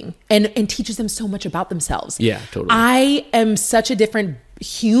life-saving and teaches them so much about themselves. Yeah, totally. I am such a different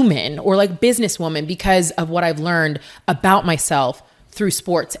human or like businesswoman because of what I've learned about myself through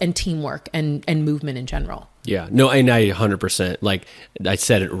sports and teamwork and movement in general. Yeah, no, and I 100%, like I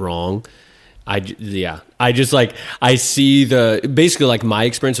said it wrong. I just like, I see basically like my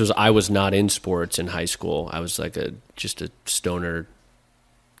experience was I was not in sports in high school. I was like just a stoner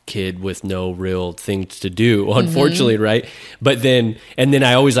kid with no real things to do, unfortunately. Mm-hmm. Right. But then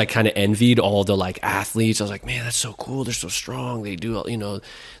I always like kind of envied all the like athletes. I was like, man, that's so cool. They're so strong. They do, you know,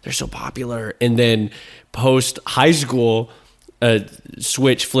 they're so popular. And then post high school, a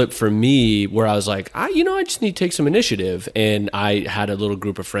switch flipped for me where I was like, I just need to take some initiative. And I had a little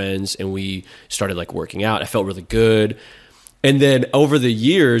group of friends and we started like working out. I felt really good. And then over the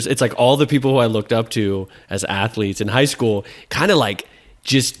years, it's like all the people who I looked up to as athletes in high school kind of like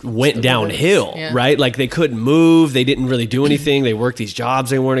just went downhill, right? Like they couldn't move. They didn't really do anything. They worked these jobs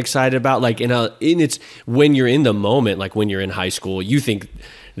they weren't excited about. Like, and it's when you're in the moment, like when you're in high school, you think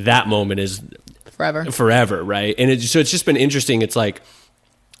that moment is forever, right? And so it's just been interesting. It's like,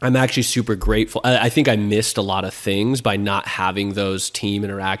 I'm actually super grateful. I think I missed a lot of things by not having those team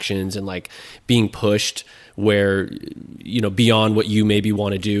interactions and like being pushed where, you know, beyond what you maybe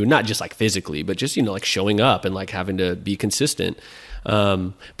want to do, not just like physically, but just, you know, like showing up and like having to be consistent.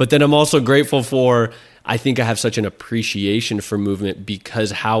 But then I'm also grateful for, I think I have such an appreciation for movement because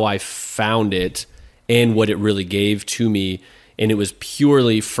how I found it and what it really gave to me. And it was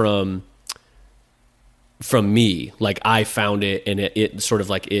purely from me. Like I found it and it sort of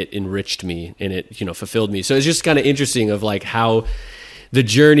like it enriched me and it, you know, fulfilled me. So it's just kind of interesting of like how the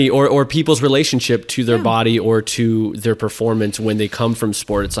journey or people's relationship to their body or to their performance when they come from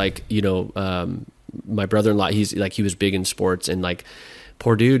sport. It's like, you know, my brother-in-law, he was big in sports and like,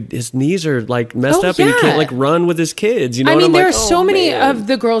 poor dude, his knees are like messed up and he can't like run with his kids. You know, I mean, there like, are so many of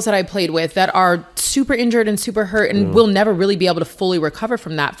the girls that I played with that are super injured and super hurt and will never really be able to fully recover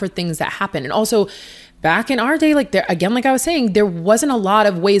from that for things that happen. And also back in our day, like there again, like I was saying, there wasn't a lot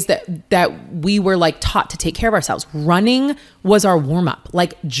of ways that we were like taught to take care of ourselves. Running was our warm up,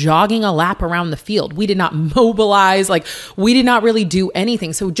 like jogging a lap around the field. We did not mobilize, like we did not really do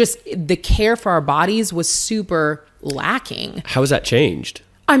anything. So just the care for our bodies was super lacking. How has that changed?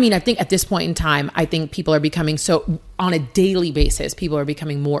 I mean, I think at this point in time, I think people are becoming so on a daily basis,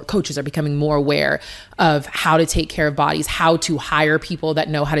 coaches are becoming more aware of how to take care of bodies, how to hire people that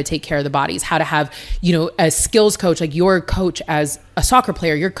know how to take care of the bodies, how to have, a skills coach, like your coach as a soccer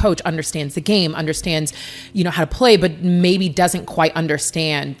player, your coach understands the game, understands, how to play, but maybe doesn't quite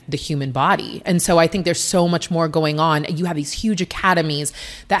understand the human body. And so I think there's so much more going on. You have these huge academies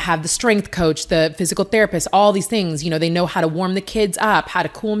that have the strength coach, the physical therapist, all these things, they know how to warm the kids up, how to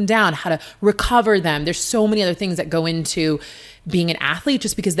cool them down, how to recover them. There's so many other things that go into being an athlete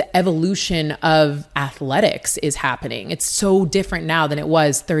just because the evolution of athletics is happening. It's so different now than it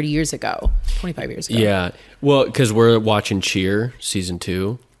was 30 years ago, 25 years ago. Yeah. Well, because we're watching Cheer season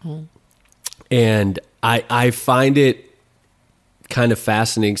 2. Oh. And I find it kind of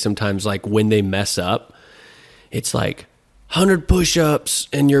fascinating sometimes, like when they mess up, it's like 100 push-ups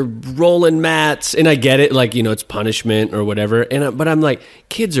and you're rolling mats, and I get it, like, it's punishment or whatever, but I'm like,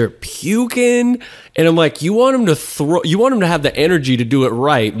 kids are puking, and I'm like, you want them to have the energy to do it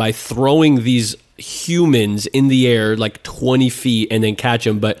right by throwing these humans in the air like 20 feet and then catch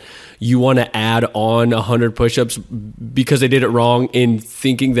them, but you want to add on 100 push-ups because they did it wrong in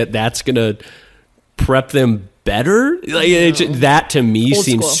thinking that that's gonna prep them better. Like that to me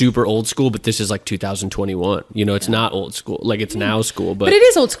seems super old school, but this is like 2021. It's not old school. Like it's now school, but it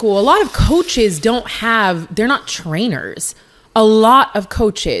is old school. A lot of coaches they're not trainers. A lot of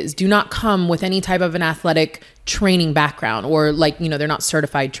coaches do not come with any type of an athletic training background, or like, they're not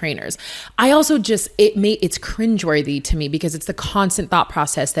certified trainers. I also it's cringeworthy to me because it's the constant thought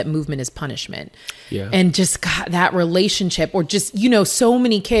process that movement is punishment. Yeah. And just that relationship, or just, so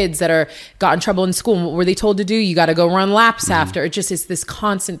many kids that got in trouble in school. And what were they told to do? You got to go run laps after. It just is this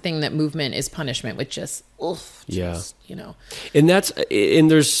constant thing that movement is punishment, which just, And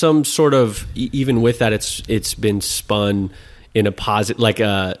there's some sort of, even with that, it's been spun in a positive,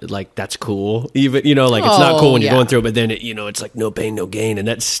 like that's cool, even, like it's not cool when you're going through it, but then it's like no pain, no gain. And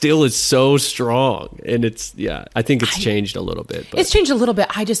that still is so strong. And I think it's changed a little bit. But. It's changed a little bit.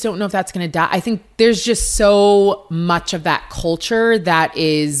 I just don't know if that's going to die. I think there's just so much of that culture that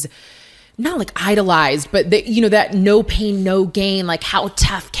is not like idolized, but that no pain, no gain, like how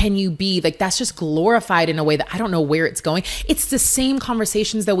tough can you be? Like that's just glorified in a way that I don't know where it's going. It's the same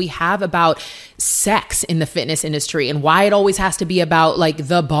conversations that we have about sex in the fitness industry and why it always has to be about like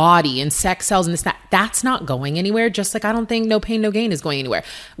the body and sex sells and this, that. That's not going anywhere. Just like I don't think no pain, no gain is going anywhere.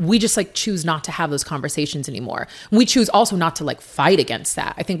 We just like choose not to have those conversations anymore. We choose also not to like fight against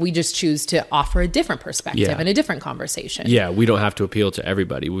that. I think we just choose to offer a different perspective and a different conversation. Yeah, we don't have to appeal to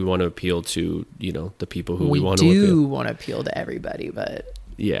everybody. We want to appeal to the people who we want to appeal. We do want to appeal to everybody, but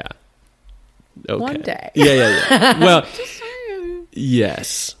yeah, okay. One day, yeah. Well,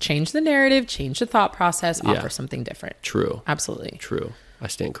 yes, change the narrative, change the thought process, offer something different. True, absolutely true. I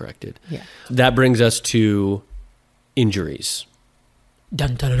stand corrected. Yeah, that brings us to injuries.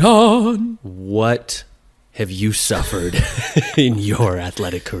 Dun dun dun. What have you suffered in your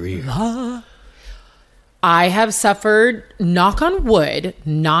athletic career? I have suffered, knock on wood,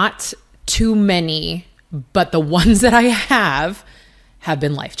 not too many, but the ones that I have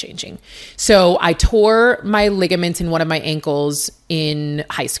been life-changing. So I tore my ligaments in one of my ankles in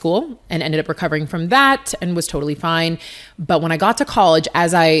high school and ended up recovering from that and was totally fine. But when I got to college,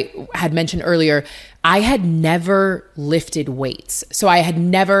 as I had mentioned earlier, I had never lifted weights. So I had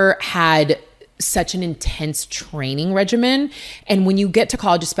never had such an intense training regimen. And when you get to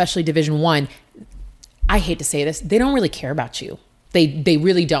college, especially Division I, I hate to say this, they don't really care about you. They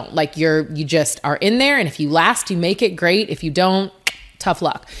really don't. Like you just are in there, and if you last, you make it, great. If you don't, tough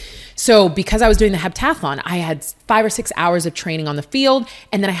luck. So because I was doing the heptathlon, I had 5 or 6 hours of training on the field,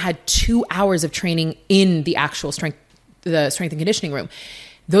 and then I had 2 hours of training in the actual strength and conditioning room.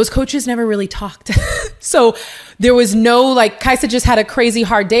 Those coaches never really talked. So there was no like, Kaisa just had a crazy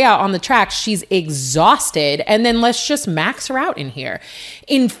hard day out on the track. She's exhausted. And then let's just max her out in here.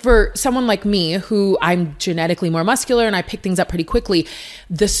 And for someone like me, who I'm genetically more muscular and I pick things up pretty quickly,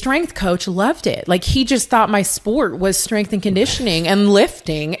 the strength coach loved it. Like he just thought my sport was strength and conditioning and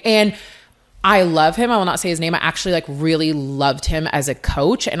lifting. And I love him. I will not say his name. I actually like really loved him as a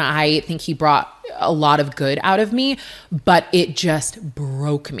coach. And I think he brought a lot of good out of me, but it just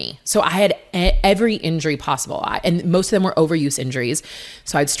broke me. So I had every injury possible. And most of them were overuse injuries.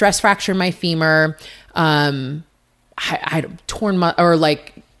 So I had stress fracture in my femur. I had torn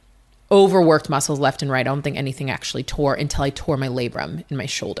overworked muscles left and right. I don't think anything actually tore until I tore my labrum in my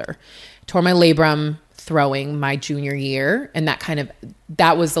shoulder. Tore my labrum throwing my junior year. And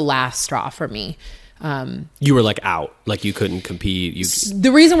that was the last straw for me. You were like out, like you couldn't compete.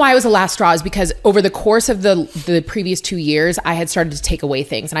 The reason why it was the last straw is because over the course of the previous 2 years, I had started to take away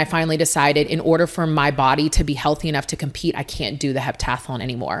things. And I finally decided in order for my body to be healthy enough to compete, I can't do the heptathlon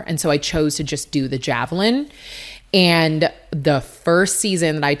anymore. And so I chose to just do the javelin. And the first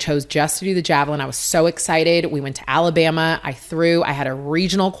season that I chose just to do the javelin, I was so excited. We went to Alabama. I had a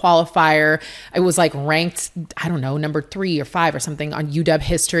regional qualifier. I was like ranked, I don't know, number 3 or 5 or something on UW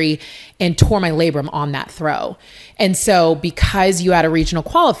history, and tore my labrum on that throw. And so because you had a regional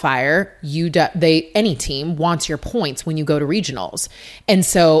qualifier, any team wants your points when you go to regionals. And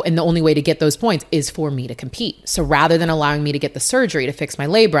the only way to get those points is for me to compete. So rather than allowing me to get the surgery to fix my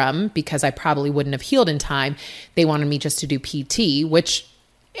labrum, because I probably wouldn't have healed in time, they wanted me just to do PT, which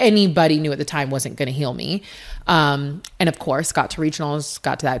anybody knew at the time wasn't going to heal me. And of course, got to regionals,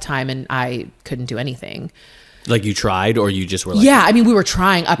 got to that time, and I couldn't do anything. Like you tried, or you just were like... Yeah, I mean, we were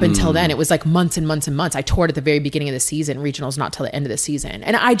trying up until then. It was like months and months and months. I toured at the very beginning of the season, regionals not till the end of the season.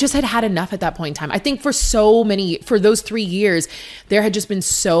 And I just had enough at that point in time. I think for those 3 years, there had just been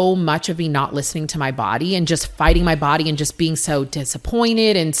so much of me not listening to my body and just fighting my body and just being so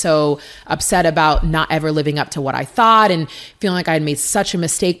disappointed and so upset about not ever living up to what I thought and feeling like I had made such a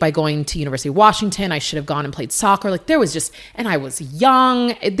mistake by going to University of Washington. I should have gone and played soccer. Like and I was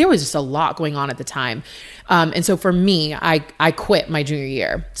young. There was just a lot going on at the time. And so for me, I quit my junior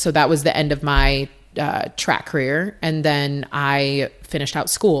year. So that was the end of my track career. And then I finished out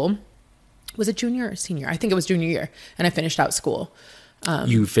school. Was it junior or senior? I think it was junior year. And I finished out school.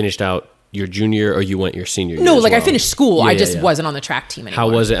 You finished out your junior, or you went your senior year? No, like I finished school. I just wasn't on the track team anymore. How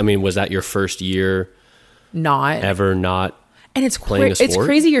was it? I mean, was that your first year? Not. And it's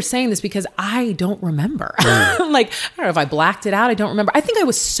crazy you're saying this because I don't remember. Like, I don't know if I blacked it out. I don't remember. I think I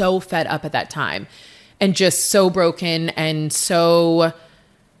was so fed up at that time. And just so broken and so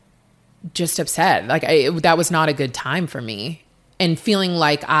just upset. Like that was not a good time for me. And feeling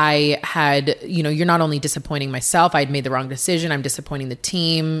like I had, you're not only disappointing myself, I had made the wrong decision. I'm disappointing the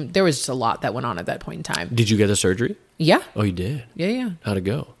team. There was just a lot that went on at that point in time. Did you get the surgery? Yeah. Oh, you did? Yeah. How'd it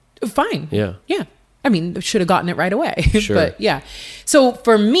go? Fine. Yeah. Yeah. I mean, should have gotten it right away. Sure. But yeah. So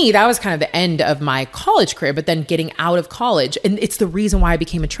for me, that was kind of the end of my college career, but then getting out of college. And it's the reason why I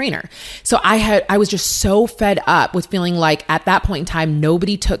became a trainer. So I was just so fed up with feeling like at that point in time,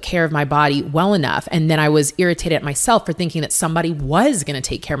 nobody took care of my body well enough. And then I was irritated at myself for thinking that somebody was going to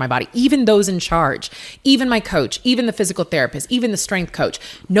take care of my body, even those in charge, even my coach, even the physical therapist, even the strength coach.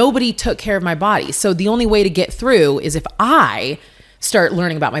 Nobody took care of my body. So the only way to get through is if I start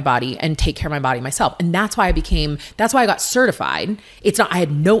learning about my body and take care of my body myself. And that's why I got certified. I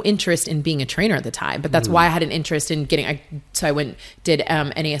had no interest in being a trainer at the time, but that's why I had an interest in so I did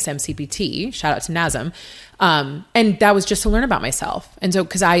NASM CPT, shout out to NASM. And that was just to learn about myself. And so,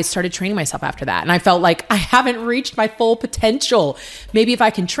 cause I started training myself after that. And I felt like I haven't reached my full potential. Maybe if I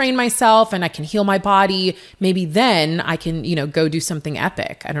can train myself and I can heal my body, maybe then I can, go do something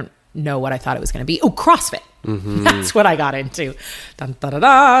epic. I don't know what I thought it was going to be. Oh, CrossFit. Mm-hmm. That's what I got into. Dun, dun, dun,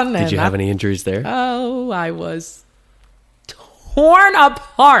 dun. Did you have any injuries there? Oh, I was torn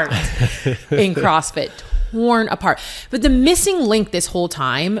apart in CrossFit. Torn apart. But the missing link this whole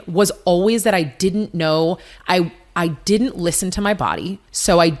time was always that I didn't know. I didn't listen to my body.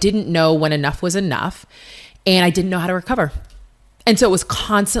 So I didn't know when enough was enough. And I didn't know how to recover. And so it was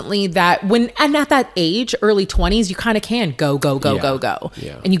constantly that and at that age, early 20s, you kind of can go.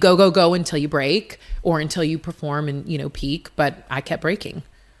 Yeah. And you go until you break or until you perform and, peak. But I kept breaking.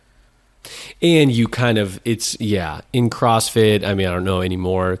 And you kind of, in CrossFit, I mean, I don't know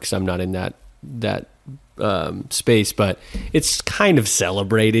anymore because I'm not in that space, but it's kind of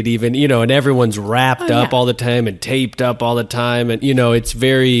celebrated even, and everyone's wrapped up all the time and taped up all the time. And,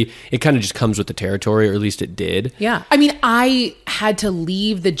 it kind of just comes with the territory, or at least it did. Yeah. I mean, I had to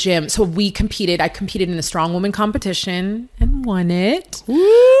leave the gym. So I competed in a strong woman competition and won it.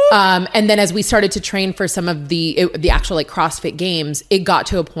 And then as we started to train for some of the actual CrossFit games, it got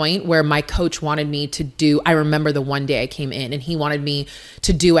to a point where my coach wanted me to I remember the one day I came in and he wanted me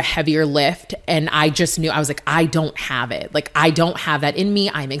to do a heavier lift. And I just knew, I was like, I don't have it. Like, I don't have that in me.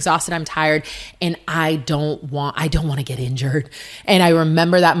 I'm exhausted. I'm tired. And I don't want to get injured. And I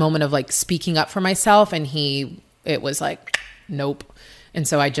remember that moment of speaking up for myself. And it was like, nope. And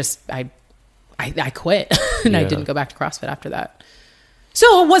so I quit and I didn't go back to CrossFit after that.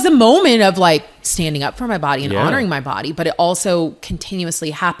 So it was a moment of standing up for my body and honoring my body, but it also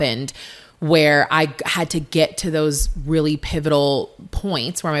continuously happened where I had to get to those really pivotal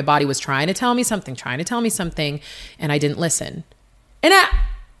points where my body was trying to tell me something, and I didn't listen. And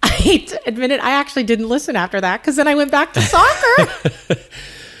I hate to admit it, I actually didn't listen after that, because then I went back to soccer.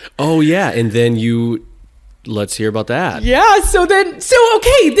 Oh yeah, and then let's hear about that. Yeah. So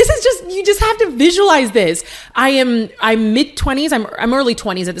okay, this is you just have to visualize this. I'm mid-20s. I'm early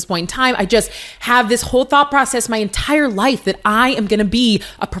 20s at this point in time. I just have this whole thought process my entire life that I am going to be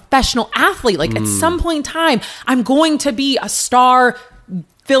a professional athlete. Like at some point in time, I'm going to be a star,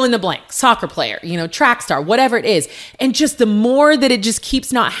 fill in the blank, soccer player, track star, whatever it is. And just the more that it just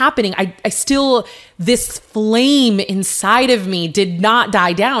keeps not happening, I still, this flame inside of me did not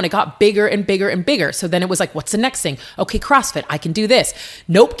die down. It got bigger and bigger and bigger. So then it was like, what's the next thing? Okay, CrossFit, I can do this.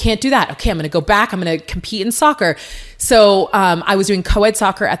 Nope, can't do that. Okay, I'm going to go back. I'm going to compete in soccer. So I was doing co-ed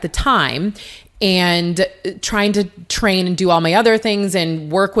soccer at the time and trying to train and do all my other things,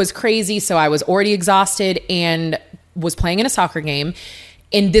 and work was crazy. So I was already exhausted and was playing in a soccer game.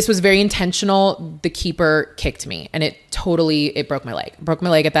 And this was very intentional. The keeper kicked me, and it broke my leg. Broke my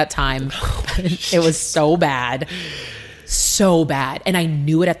leg at that time. It was so bad. So bad. And I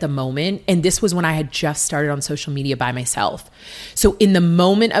knew it at the moment. And this was when I had just started on social media by myself. So in the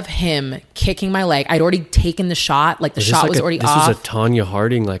moment of him kicking my leg, I'd already taken the shot. Like the shot was already off. This was a Tanya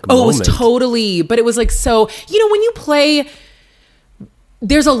Harding moment. It was totally. But it was like, so, when you play,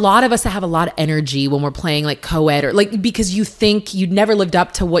 there's a lot of us that have a lot of energy when we're playing like co-ed, or like, because you think you'd never lived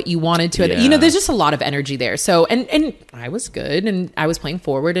up to what you wanted to. Yeah. There's just a lot of energy there. So, and I was good, and I was playing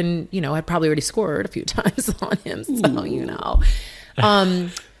forward, and, I'd probably already scored a few times on him. So,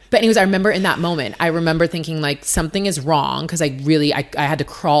 but anyways, I remember in that moment, I remember thinking like something is wrong, because I had to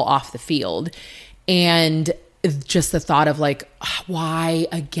crawl off the field. And just the thought of like, why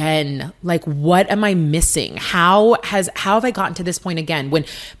again? Like, what am I missing? How have I gotten to this point again? When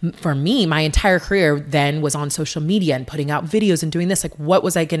for me, my entire career then was on social media and putting out videos and doing this. Like, what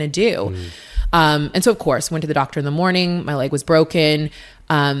was I going to do? And so of course, went to the doctor in the morning. My leg was broken.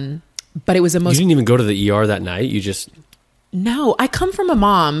 But it was the most. You didn't even go to the ER that night. You just. No, I come from a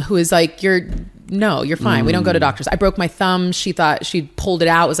mom who is like, you're fine. We don't go to doctors. I broke my thumb. She thought she pulled it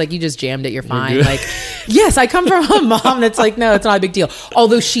out. It was like, you just jammed it. You're fine. Like, yes, I come from a mom that's like, no, it's not a big deal.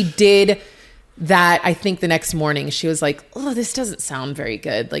 Although she did that, I think the next morning she was like, oh, this doesn't sound very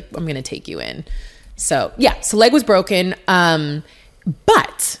good. Like, I'm going to take you in. So yeah, so leg was broken.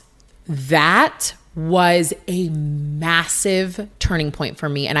 But that was a massive turning point for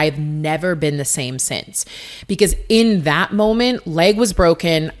me. And I've never been the same since, because in that moment, leg was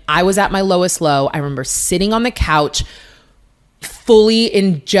broken. I was at my lowest low. I remember sitting on the couch fully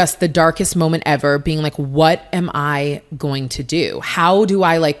in just the darkest moment ever, being like, what am I going to do? How do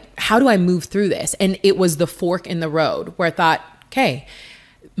I move through this? And it was the fork in the road where I thought, okay,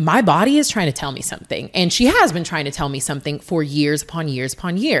 my body is trying to tell me something. And she has been trying to tell me something for years upon years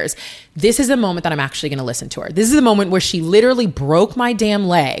upon years. This is a moment that I'm actually going to listen to her. This is the moment where she literally broke my damn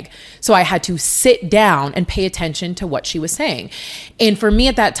leg. So I had to sit down and pay attention to what she was saying. And for me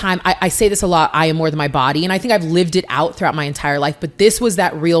at that time, I say this a lot, I am more than my body. And I think I've lived it out throughout my entire life. But this was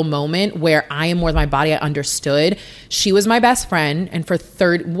that real moment where I am more than my body. I understood she was my best friend. And for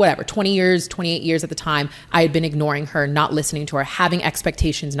 20 years, 28 years at the time, I had been ignoring her, not listening to her, having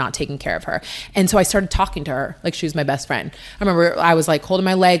expectations, not taking care of her. And so I started talking to her like she was my best friend. I remember I was like holding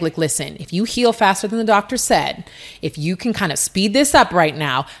my leg, like, listen, if you heal faster than the doctor said, if you can kind of speed this up right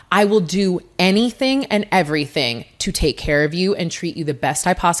now, I will do anything and everything to take care of you and treat you the best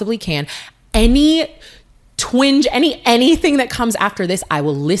I possibly can. Any twinge, anything that comes after this, I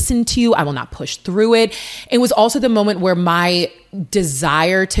will listen to you. I will not push through it. It was also the moment where my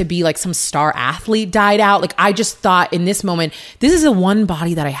desire to be like some star athlete died out. Like, I just thought in this moment, this is the one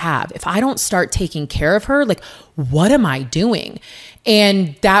body that I have. If I don't start taking care of her, like, what am I doing?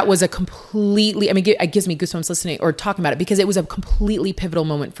 And that was a completely, it gives me goosebumps listening or talking about it, because it was a completely pivotal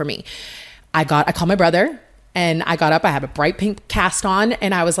moment for me. I called my brother. And I got up, I had a bright pink cast on,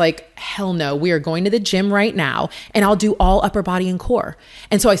 and I was like, hell no, we are going to the gym right now, and I'll do all upper body and core.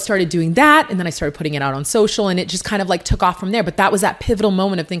 And so I started doing that, and then I started putting it out on social, and it just kind of like took off from there. But that was that pivotal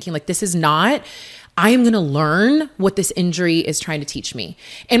moment of thinking like, I am going to learn what this injury is trying to teach me.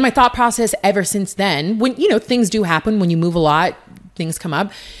 And my thought process ever since then, when, things do happen, when you move a lot, things come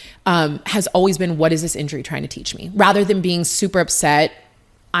up, has always been, what is this injury trying to teach me? Rather than being super upset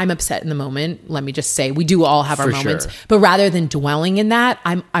I'm upset in the moment. Let me just say, we do all have our For moments, sure. but rather than dwelling in that,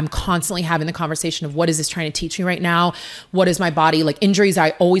 I'm constantly having the conversation of what is this trying to teach me right now? What is my body like? Injuries,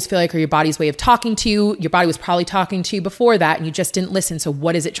 I always feel like are your body's way of talking to you. Your body was probably talking to you before that and you just didn't listen. So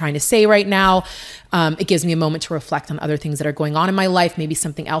what is it trying to say right now? It gives me a moment to reflect on other things that are going on in my life. Maybe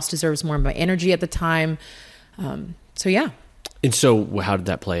something else deserves more of my energy at the time. So yeah. And so how did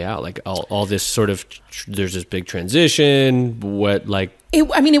that play out? Like all this sort of, there's this big transition. What like, it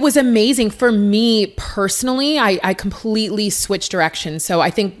was amazing for me personally. I completely switched directions. So I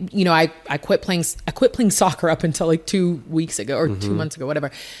think, I quit playing soccer up until like 2 weeks ago or 2 months ago,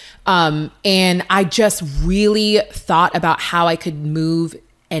 whatever. And I just really thought about how I could move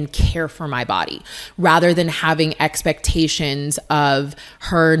and care for my body rather than having expectations of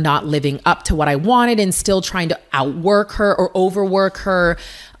her not living up to what I wanted and still trying to outwork her or overwork her.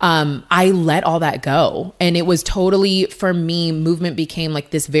 I let all that go. And it was totally, for me, movement became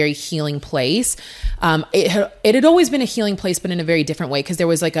like this very healing place. It had always been a healing place, but in a very different way, because there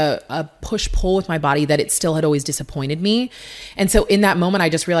was like a push-pull with my body that it still had always disappointed me. And so in that moment, I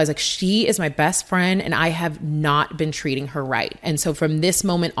just realized like she is my best friend and I have not been treating her right. And so from this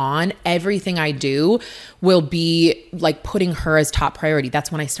moment on, everything I do will be like putting her as top priority.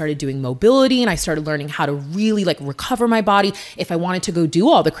 That's when I started doing mobility and I started learning how to really like recover my body. If I wanted to go do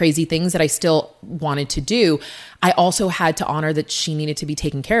all the crazy things that I still wanted to do, I also had to honor that she needed to be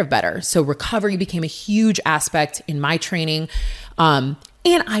taken care of better. So recovery became a huge aspect in my training. And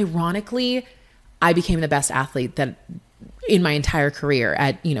ironically, I became the best athlete that in my entire career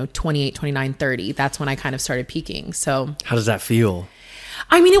at, 28, 29, 30. That's when I kind of started peaking. So how does that feel?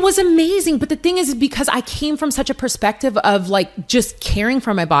 It was amazing. But the thing is because I came from such a perspective of like just caring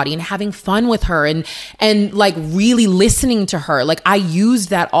for my body and having fun with her and like really listening to her. Like I used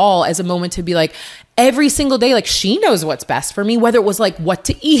that all as a moment to be like, every single day, like she knows what's best for me, whether it was like what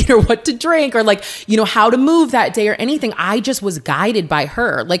to eat or what to drink or like, how to move that day or anything. I just was guided by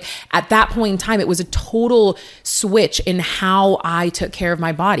her. Like at that point in time, it was a total switch in how I took care of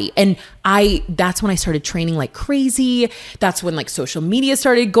my body. And that's when I started training like crazy. That's when like social media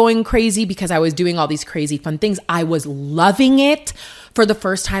started going crazy because I was doing all these crazy fun things. I was loving it. For the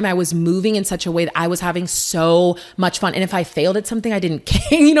first time, I was moving in such a way that I was having so much fun. And if I failed at something, I didn't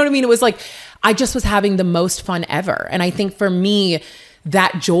care. You know what I mean? It was like, I just was having the most fun ever. And I think for me,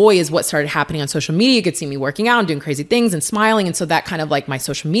 that joy is what started happening on social media. You could see me working out and doing crazy things and smiling. And so that kind of like my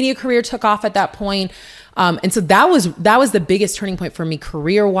social media career took off at that point. And so that was the biggest turning point for me,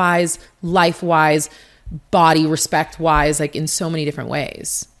 career-wise, life-wise, body respect-wise, like in so many different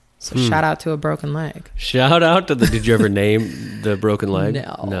ways. So shout out to a broken leg. Shout out to did you ever name the broken leg?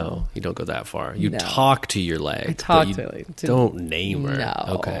 No, you don't go that far. You talk to your leg. I talk to it. Don't name her.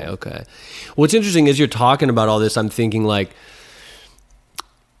 No. Okay. What's interesting is you're talking about all this. I'm thinking like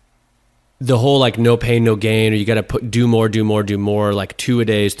the whole like no pain, no gain, or you got to do more, like 2 a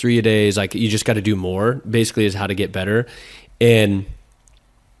days, 3 a days. Like you just got to do more basically is how to get better. And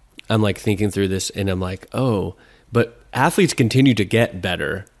I'm like thinking through this and I'm like, oh, but athletes continue to get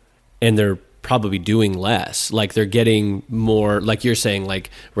better. And they're probably doing less. Like they're getting more, like you're saying,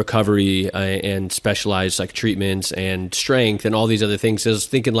 like recovery and specialized like treatments and strength and all these other things. So I was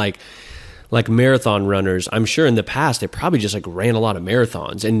thinking like marathon runners, I'm sure in the past, they probably just like ran a lot of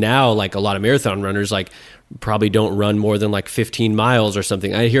marathons. And now like a lot of marathon runners like probably don't run more than like 15 miles or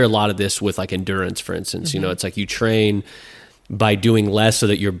something. I hear a lot of this with like endurance, for instance. It's like you train by doing less so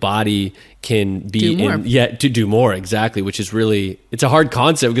that your body can be to do more, exactly, which is really, it's a hard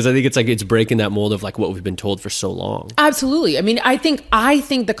concept because I think it's breaking that mold of like what we've been told for so long. Absolutely. I think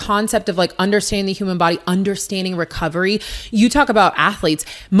the concept of like understanding the human body, understanding recovery, you talk about athletes,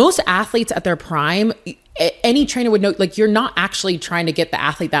 most athletes at their prime, any trainer would know, like you're not actually trying to get the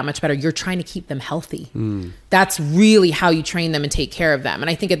athlete that much better. You're trying to keep them healthy. That's really how you train them and take care of them. And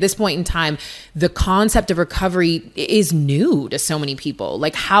I think at this point in time, the concept of recovery is new to so many people,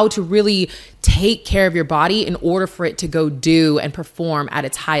 like how to really take care of your body in order for it to go do and perform at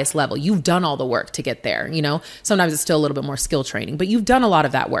its highest level. You've done all the work to get there. Sometimes it's still a little bit more skill training, but you've done a lot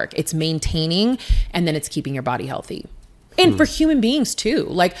of that work. It's maintaining and then it's keeping your body healthy. And for human beings too,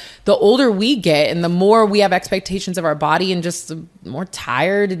 like the older we get and the more we have expectations of our body and just the more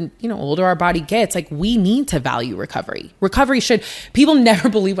tired and, older our body gets, like we need to value recovery. People never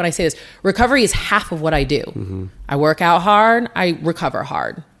believe when I say this, recovery is half of what I do. I work out hard, I recover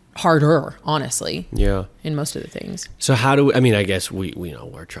harder, honestly. Yeah. In most of the things. So how do we, I guess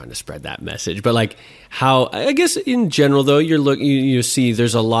we're trying to spread that message, but like how, I guess in general though, you see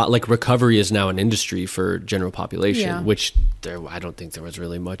there's a lot, like recovery is now an industry for general population, which I don't think there was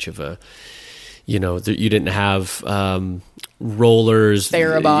really much of a, you didn't have, rollers,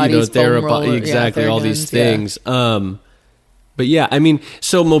 Therabodies, foam roller, exactly, all these Theraguns, things. But yeah, I mean,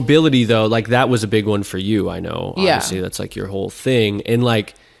 so mobility though, like that was a big one for you. I know, obviously that's like your whole thing. And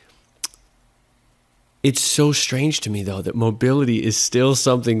like, it's so strange to me though, that mobility is still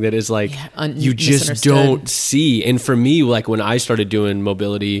something that is like, you just don't see. And for me, like when I started doing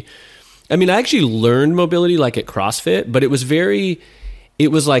mobility, I mean, I actually learned mobility like at CrossFit, but it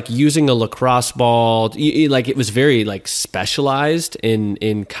was like using a lacrosse ball. Like it was very like specialized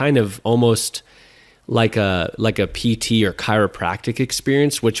in kind of almost like a PT or chiropractic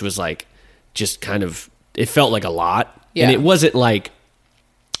experience, which was like just kind of, it felt like a lot. Yeah. And it wasn't like,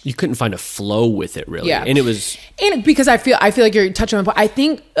 you couldn't find a flow with it really. Yeah. And it was, and because I feel like you're touching on, I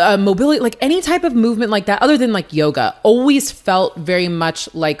think mobility, like any type of movement like that, other than like yoga, always felt very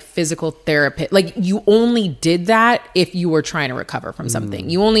much like physical therapy. Like you only did that if you were trying to recover from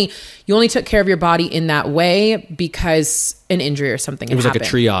something. You only took care of your body in that way because an injury or something had happened. Like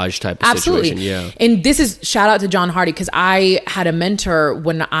a triage type of situation. Yeah. And this is shout out to John Hardy, because I had a mentor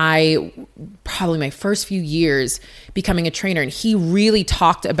when I probably my first few years becoming a trainer, and he really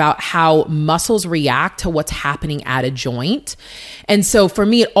talked about how muscles react to what's happening at a joint. And so for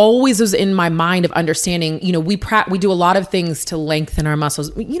me, it always was in my mind of understanding, you know, we do a lot of things to lengthen our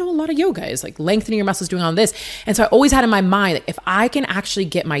muscles. You know, a lot of yoga is like lengthening your muscles, doing all this. And so I always had in my mind that if I can actually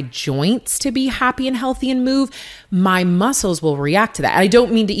get my joints to be happy and healthy and move, my muscles will react to that. And I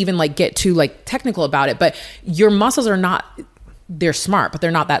don't mean to even like get too like technical about it, but your muscles are not, they're smart, but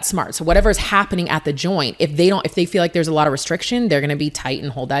they're not that smart. So whatever's happening at the joint, if they feel like there's a lot of restriction, they're going to be tight and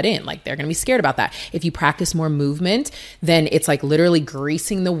hold that in. Like they're going to be scared about that. If you practice more movement, then it's like literally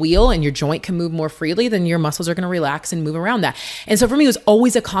greasing the wheel and your joint can move more freely, then your muscles are going to relax and move around that. And so for me, it was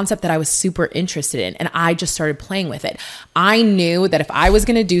always a concept that I was super interested in. And I just started playing with it. I knew that if I was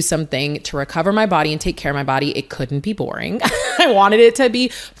going to do something to recover my body and take care of my body, it couldn't be boring. I wanted it to be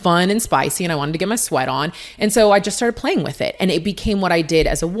fun and spicy, and I wanted to get my sweat on. And so I just started playing with it. And it became what I did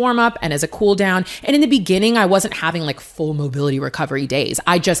as a warm up and as a cool down. And in the beginning, I wasn't having like full mobility recovery days.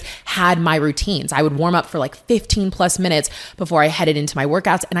 I just had my routines. I would warm up for like 15 plus minutes before I headed into my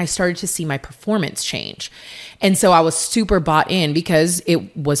workouts, and I started to see my performance change. And so I was super bought in because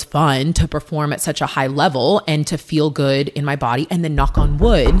it was fun to perform at such a high level and to feel good in my body. And then knock on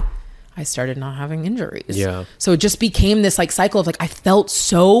wood, I started not having injuries. Yeah. So it just became this like cycle of like, I felt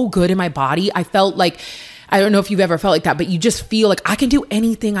so good in my body. I felt like, I don't know if you've ever felt like that, but you just feel like I can do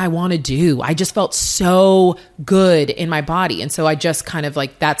anything I want to do. I just felt so good in my body. And so I just kind of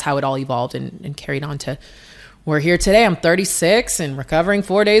like, that's how it all evolved and carried on to we're here today. I'm 36 and recovering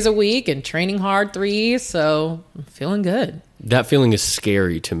 4 days a week and training hard 3. So I'm feeling good. That feeling is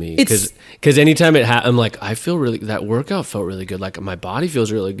scary to me because anytime I'm like, I feel really, that workout felt really good. Like my body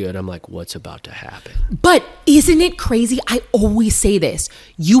feels really good. I'm like, what's about to happen? But isn't it crazy? I always say this.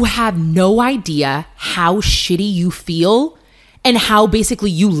 You have no idea how shitty you feel and how basically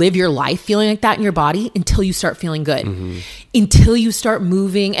you live your life feeling like that in your body until you start feeling good, until you start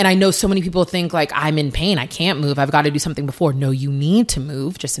moving. And I know so many people think like, I'm in pain, I can't move, I've got to do something before. No, you need to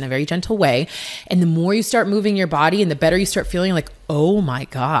move, just in a very gentle way. And the more you start moving your body and the better you start feeling, like, oh my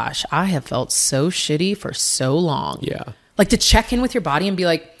gosh, I have felt so shitty for so long. Yeah. Like to check in with your body and be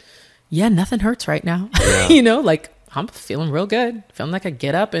like, yeah, nothing hurts right now. Yeah. You know, like I'm feeling real good, feeling like I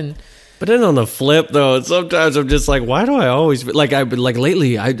get up and... But then on the flip, though, sometimes I'm just like, why do I always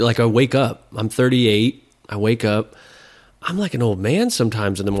lately? I wake up. I'm 38. I wake up. I'm like an old man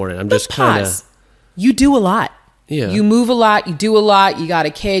sometimes in the morning. I'm just kind of. You do a lot. Yeah. You move a lot. You do a lot. You got a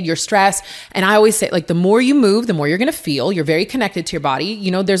kid. You're stressed. And I always say, like, the more you move, the more you're going to feel. You're very connected to your body.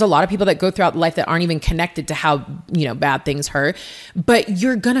 You know, there's a lot of people that go throughout life that aren't even connected to how, you know, bad things hurt. But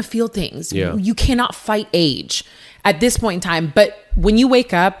you're going to feel things. Yeah. You cannot fight age at this point in time. But when you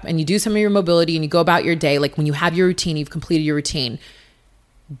wake up and you do some of your mobility and you go about your day, like when you have your routine, you've completed your routine,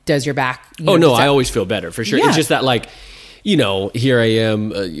 does your back... I always feel better, for sure. Yeah. It's just that, like, you know, here I am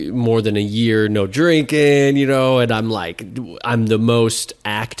more than a year, no drinking, you know, and I'm like, I'm the most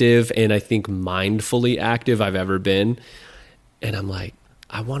active and I think mindfully active I've ever been. And I'm like,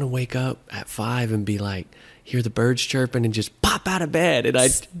 I want to wake up at 5 and be like, hear the birds chirping and just pop out of bed. And I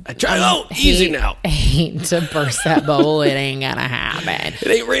try, easy now. I hate to burst that bubble. It ain't gonna happen. It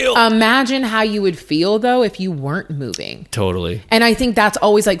ain't real. Imagine how you would feel though if you weren't moving. Totally. And I think that's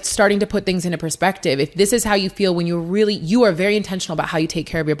always like starting to put things into perspective. If this is how you feel when you are very intentional about how you take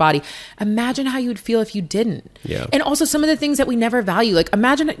care of your body, imagine how you would feel if you didn't. Yeah. And also some of the things that we never value, like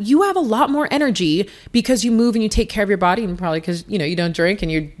imagine you have a lot more energy because you move and you take care of your body, and probably because, you know, you don't drink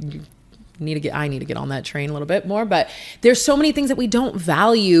and I need to get on that train a little bit more, but there's so many things that we don't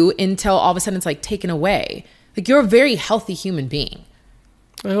value until all of a sudden it's like taken away. Like, you're a very healthy human being.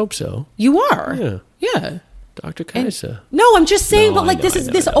 I hope so. You are. Yeah. Yeah. Dr. Kaisa. No, I'm just saying, No, but like I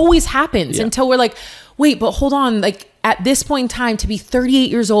know, this always happens until we're like, wait, but hold on. Like, at this point in time, to be 38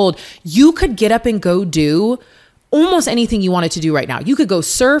 years old, you could get up and go do almost anything you wanted to do right now. You could go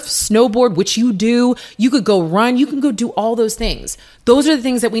surf, snowboard, which you do. You could go run. You can go do all those things. Those are the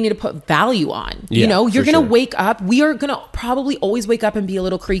things that we need to put value on. Yeah, you know, you're going to sure. wake up. We are going to probably always wake up and be a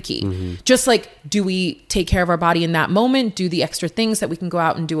little creaky. Mm-hmm. Just like, do we take care of our body in that moment? Do the extra things that we can go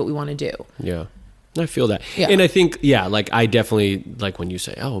out and do what we want to do? Yeah. I feel that. Yeah. And I think, like I definitely, like when you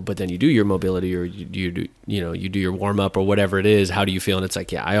say, oh, but then you do your mobility or you do, you do your warm up or whatever it is, how do you feel? And it's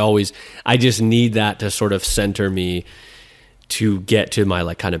like, I just need that to sort of center me to get to my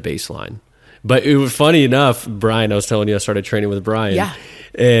like kind of baseline. But it was funny enough, Brian, I was telling you, I started training with Brian. Yeah.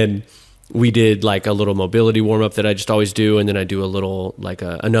 And we did like a little mobility warm up that I just always do. And then I do a little, like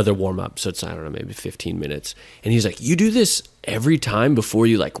another warm up. So it's, I don't know, maybe 15 minutes. And he's like, you do this every time before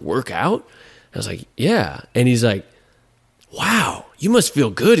you like work out? I was like, yeah. And he's like, wow, you must feel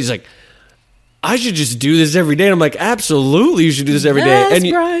good. He's like, I should just do this every day. And I'm like, absolutely, you should do this every day.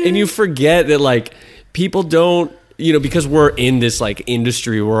 And you forget that like people don't, because we're in this like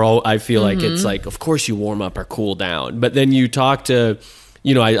industry, I feel like it's like, of course you warm up or cool down. But then you talk to,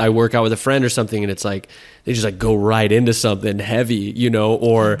 I work out with a friend or something and it's like, they just like go right into something heavy,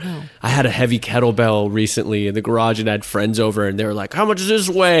 or I had a heavy kettlebell recently in the garage and I had friends over and they were like, how much does this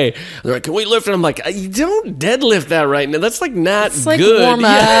weigh? And they're like, can we lift it? I'm like, you don't deadlift that right now. That's like not it's like good. Warm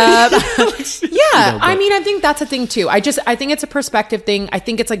up. Yeah. I mean, I think that's a thing too. I think it's a perspective thing. I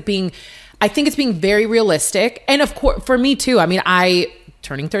think it's being very realistic. And of course, for me too, I mean,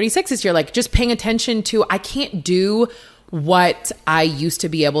 turning 36 this year, like just paying attention to, I can't do what I used to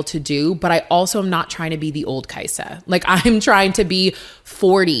be able to do, but I also am not trying to be the old Kaisa. Like I'm trying to be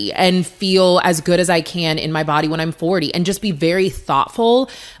 40 and feel as good as I can in my body when I'm 40 and just be very thoughtful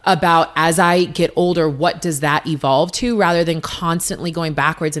about as I get older, what does that evolve to rather than constantly going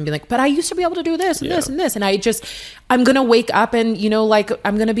backwards and being like, but I used to be able to do this and this and this. And I'm going to wake up and, like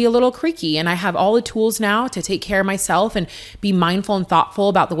I'm going to be a little creaky and I have all the tools now to take care of myself and be mindful and thoughtful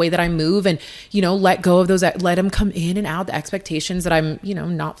about the way that I move and, let go of those, let them come in and out, the expectations that I'm,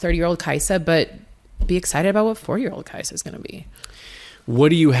 not 30-year-old Kaisa, but be excited about what 4-year-old Kaisa is going to be. What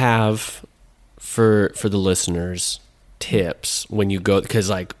do you have for the listeners tips when you go, because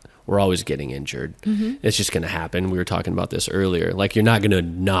like we're always getting injured. It's just going to happen. We were talking about this earlier. Like you're not going to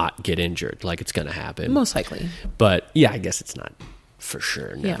not get injured. Like it's going to happen. Most likely. But yeah, I guess it's not for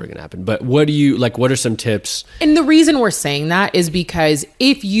sure never going to happen. But what are some tips? And the reason we're saying that is because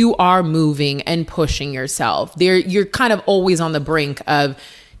if you are moving and pushing yourself, you're kind of always on the brink of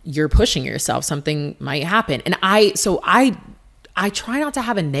you're pushing yourself. Something might happen. And I try not to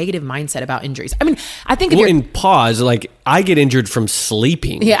have a negative mindset about injuries. I mean, I think like I get injured from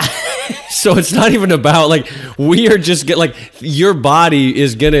sleeping. Yeah. So it's not even about like, we are just your body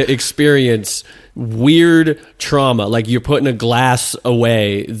is going to experience weird trauma. Like you're putting a glass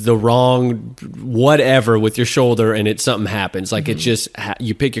away the wrong whatever with your shoulder and something happens. Like it's just,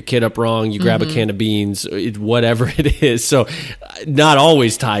 you pick your kid up wrong, you grab a can of beans, whatever it is. So not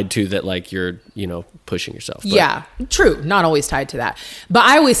always tied to that, like you're, pushing yourself. But. Yeah, true. Not always tied to that. But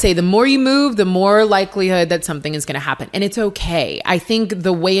I always say the more you move, the more likelihood that something is going to happen. And it's okay. I think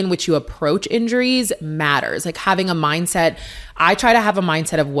the way in which you approach injuries matters. Like having a mindset, I try to have a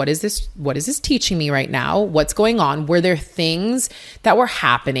mindset of what is this teaching me right now? What's going on? Were there things that were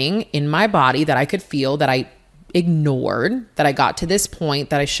happening in my body that I could feel that I ignored, that I got to this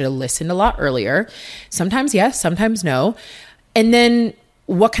point that I should have listened a lot earlier? Sometimes yes, sometimes no. And then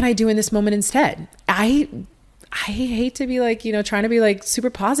what can I do in this moment instead? I hate to be like, trying to be like super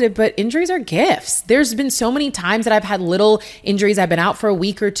positive, but injuries are gifts. There's been so many times that I've had little injuries. I've been out for a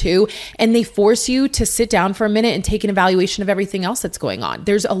week or two and they force you to sit down for a minute and take an evaluation of everything else that's going on.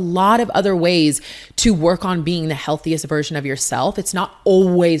 There's a lot of other ways to work on being the healthiest version of yourself. It's not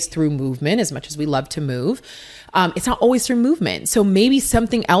always through movement, as much as we love to move. It's not always through movement. So maybe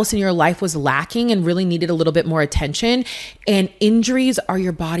something else in your life was lacking and really needed a little bit more attention. And injuries are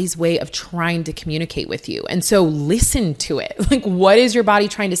your body's way of trying to communicate with you. And so listen to it. Like, what is your body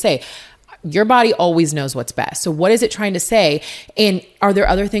trying to say? Your body always knows what's best. So what is it trying to say? And are there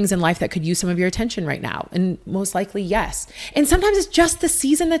other things in life that could use some of your attention right now? And most likely, yes. And sometimes it's just the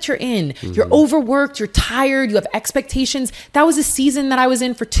season that you're in. You're overworked, you're tired, you have expectations. That was a season that I was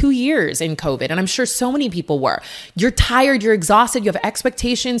in for 2 years in COVID. And I'm sure so many people were. You're tired, you're exhausted, you have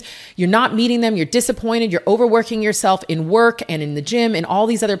expectations, you're not meeting them, you're disappointed, you're overworking yourself in work and in the gym and all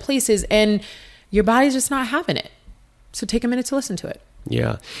these other places. And your body's just not having it. So take a minute to listen to it.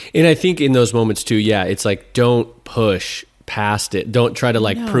 Yeah. And I think in those moments too, it's like, don't push past it. Don't try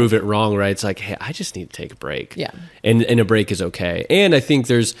to prove it wrong, right? It's like, hey, I just need to take a break. Yeah. And a break is okay. And I think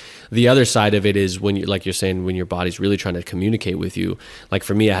there's the other side of it is when you, like you're saying, when your body's really trying to communicate with you. Like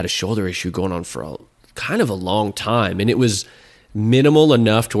for me, I had a shoulder issue going on for kind of a long time, and it was minimal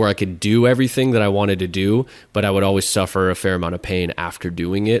enough to where I could do everything that I wanted to do, but I would always suffer a fair amount of pain after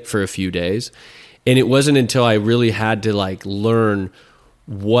doing it for a few days. And it wasn't until I really had to learn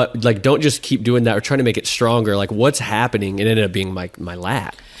don't just keep doing that or trying to make it stronger. Like what's happening? It ended up being my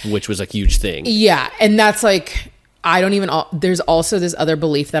lat, which was a huge thing. Yeah. And that's there's also this other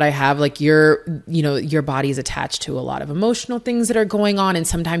belief that I have, your body is attached to a lot of emotional things that are going on. And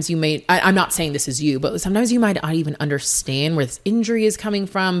sometimes I'm not saying this is you, but sometimes you might not even understand where this injury is coming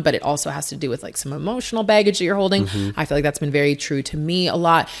from, but it also has to do with some emotional baggage that you're holding. Mm-hmm. I feel like that's been very true to me a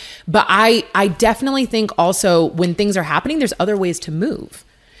lot, but I definitely think also when things are happening, there's other ways to move.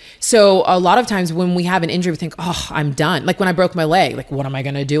 So a lot of times when we have an injury, we think, oh, I'm done. Like when I broke my leg, what am I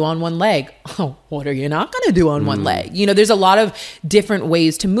going to do on one leg? Oh, what are you not going to do on one leg? There's a lot of different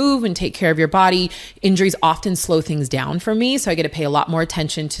ways to move and take care of your body. Injuries often slow things down for me. So I get to pay a lot more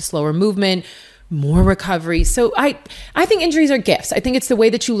attention to slower movement, more recovery. So I think injuries are gifts. I think it's the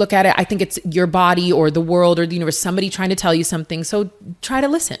way that you look at it. I think it's your body or the world or the universe, somebody trying to tell you something. So try to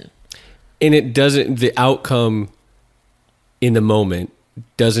listen. And the outcome in the moment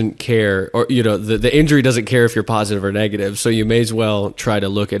doesn't care, or the injury doesn't care if you're positive or negative, so you may as well try to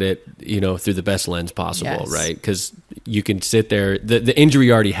look at it through the best lens possible. Yes. Right? Because you can sit there, the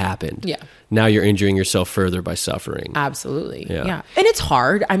injury already happened. Yeah. Now you're injuring yourself further by suffering. Absolutely. Yeah. And it's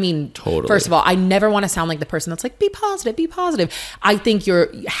hard. I mean, totally. First of all, I never want to sound like the person that's be positive. I think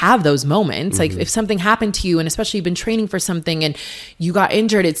you have those moments. Mm-hmm. If something happened to you, and especially you've been training for something and you got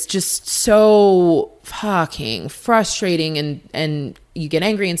injured, it's just so fucking frustrating, and you get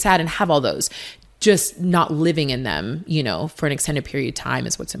angry and sad and have all those. Just not living in them, for an extended period of time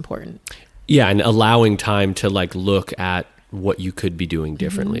is what's important. Yeah. And allowing time to look at what you could be doing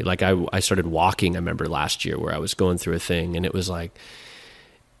differently. Mm-hmm. I started walking, I remember last year, where I was going through a thing, and it was like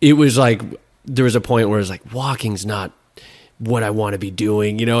there was a point where it was walking's not what I want to be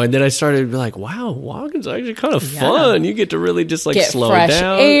doing, and then I started to be like, wow, walking's actually kind of fun. You get to really just get slow fresh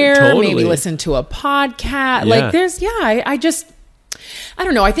down. Air, totally. Maybe listen to a podcast. Yeah. I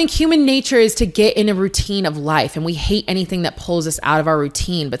don't know. I think human nature is to get in a routine of life, and we hate anything that pulls us out of our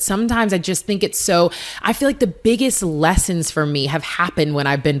routine. But sometimes I just think I feel like the biggest lessons for me have happened when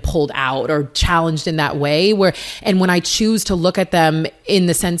I've been pulled out or challenged in that way, and when I choose to look at them in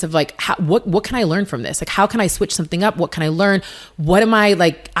the sense of what can I learn from this? How can I switch something up? What can I learn? What am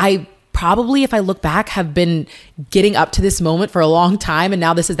I probably, if I look back, have been getting up to this moment for a long time, and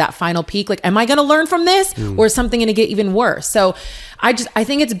now this is that final peak. Am I going to learn from this, or is something going to get even worse? So I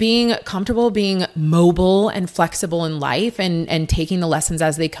think it's being comfortable, being mobile and flexible in life, and taking the lessons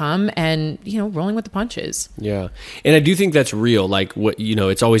as they come, and rolling with the punches. Yeah. And I do think that's real.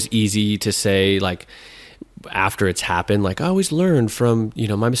 It's always easy to say after it's happened, I always learn from,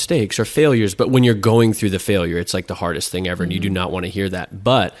 my mistakes or failures. But when you're going through the failure, it's the hardest thing ever. Mm-hmm. And you do not want to hear that.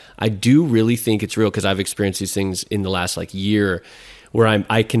 But I do really think it's real, because I've experienced these things in the last year where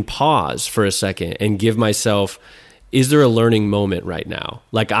I can pause for a second and give myself, is there a learning moment right now?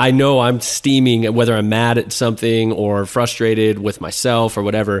 I know I'm steaming, whether I'm mad at something or frustrated with myself or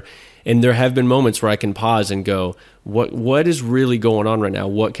whatever. And there have been moments where I can pause and go, what is really going on right now?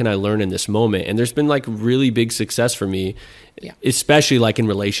 What can I learn in this moment? And there's been really big success for me, especially in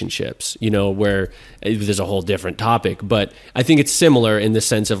relationships, where there's a whole different topic. But I think it's similar in the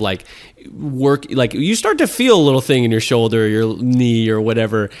sense of work, you start to feel a little thing in your shoulder, or your knee or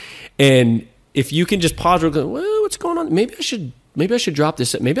whatever. And if you can just pause and go, well, what's going on? Maybe I should drop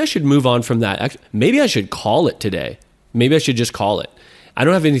this. Maybe I should move on from that. Maybe I should call it today. Maybe I should just call it. I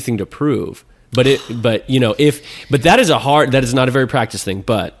don't have anything to prove, but that is not a very practiced thing,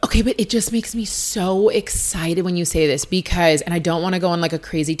 but. Okay. But it just makes me so excited when you say this, because, and I don't want to go on a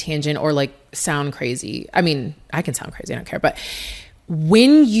crazy tangent or sound crazy. I mean, I can sound crazy. I don't care. But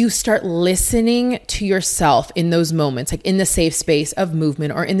when you start listening to yourself in those moments, in the safe space of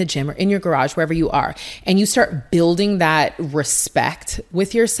movement, or in the gym, or in your garage, wherever you are, and you start building that respect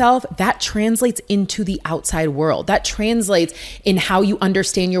with yourself, that translates into the outside world. That translates in how you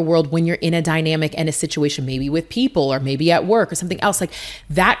understand your world when you're in a dynamic and a situation, maybe with people or maybe at work or something else.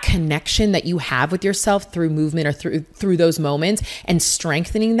 That connection that you have with yourself through movement or through those moments, and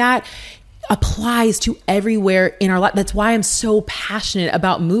strengthening that, applies to everywhere in our life. That's why I'm so passionate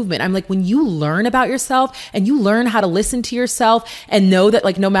about movement. I'm like, when you learn about yourself and you learn how to listen to yourself and know that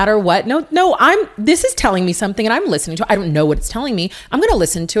like, no matter what, this is telling me something and I'm listening to it. I don't know what it's telling me. I'm going to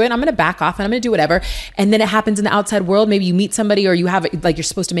listen to it. I'm going to back off and I'm going to do whatever. And then it happens in the outside world. Maybe you meet somebody or you have like, you're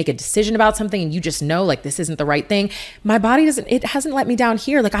supposed to make a decision about something and you just know like, this isn't the right thing. My body hasn't let me down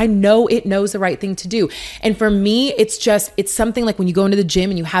here. Like I know it knows the right thing to do. And for me, it's something like when you go into the gym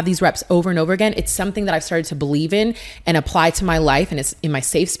and you have these reps over and over again, it's something that I've started to believe in and apply to my life. And it's in my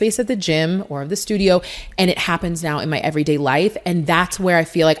safe space at the gym or the studio. And it happens now in my everyday life. And that's where I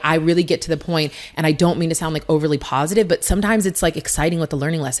feel like I really get to the point, and I don't mean to sound like overly positive, but sometimes it's like exciting what the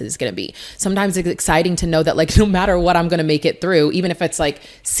learning lesson is going to be. Sometimes it's exciting to know that like, no matter what, I'm going to make it through. Even if it's like,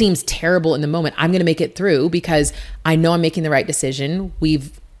 seems terrible in the moment, I'm going to make it through because I know I'm making the right decision.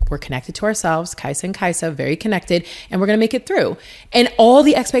 We're connected to ourselves, Kaisa and Kaisa, very connected, and we're going to make it through. And all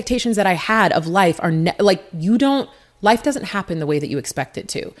the expectations that I had of life are life doesn't happen the way that you expect it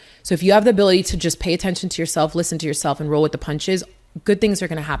to. So if you have the ability to just pay attention to yourself, listen to yourself, and roll with the punches, good things are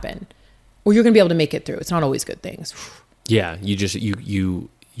going to happen, or you're going to be able to make it through. It's not always good things. Yeah. You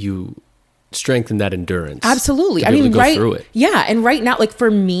strengthen that endurance. Absolutely. I mean, right. Through it. Yeah. And right now, like for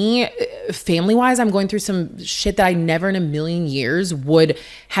me, family wise, I'm going through some shit that I never in a million years would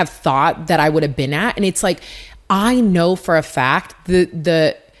have thought that I would have been at. And it's like, I know for a fact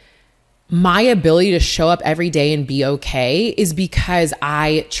my ability to show up every day and be okay is because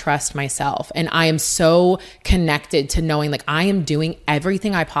I trust myself. And I am so connected to knowing like I am doing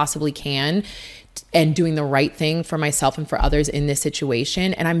everything I possibly can and doing the right thing for myself and for others in this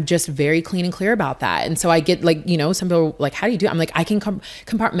situation. And I'm just very clean and clear about that. And so I get like, some people are like, how do you do it? I'm like, I can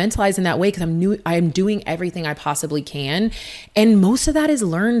compartmentalize in that way because I'm doing everything I possibly can. And most of that has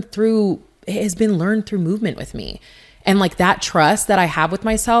been learned through movement with me. And like that trust that I have with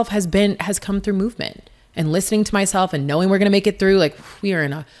myself has come through movement and listening to myself and knowing we're going to make it through. Like we are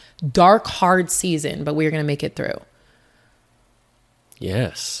in a dark, hard season, but we're going to make it through.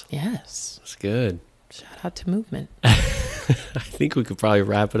 Yes. That's good. Shout out to movement. I think we could probably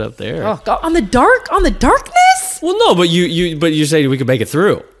wrap it up there. Oh God, on the darkness? Well, no, but you're saying we could make it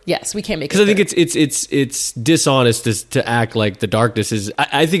through. Yes, we can make it through. Because I think it's dishonest to act like the darkness is.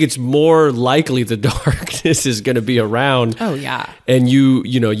 I think it's more likely the darkness is going to be around. Oh yeah. And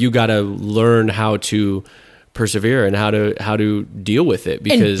you got to learn how to persevere and how to deal with it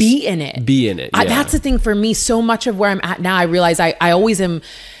because and be in it. Yeah. That's the thing for me. So much of where I'm at now, I realize I always am.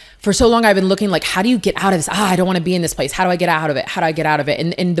 For so long, I've been looking like, how do you get out of this? I don't want to be in this place. How do I get out of it? How do I get out of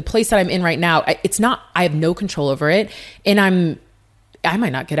it? And the place that I'm in right now, I have no control over it. And I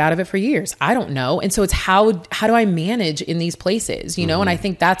might not get out of it for years. I don't know. And so it's how do I manage in these places, Mm-hmm. And I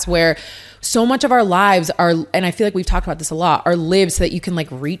think that's where so much of our lives are, and I feel like we've talked about this a lot, are lived so that you can like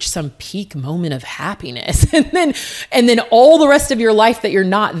reach some peak moment of happiness. And then all the rest of your life that you're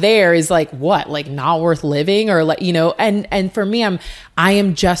not there is like, what, like not worth living or like, and for me, I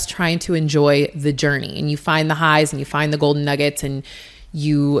am just trying to enjoy the journey, and you find the highs and you find the golden nuggets and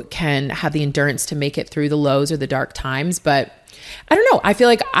you can have the endurance to make it through the lows or the dark times. But I don't know. I feel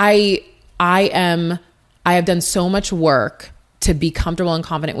like I have done so much work to be comfortable and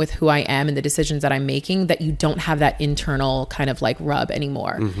confident with who I am and the decisions that I'm making that you don't have that internal kind of like rub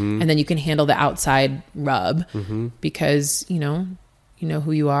anymore. Mm-hmm. And then you can handle the outside rub because, you know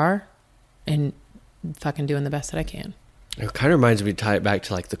who you are and fucking doing the best that I can. It kind of reminds me to tie it back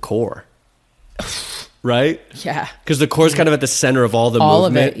to like the core. Right? Yeah. Because the core is kind of at the center of all the movement. All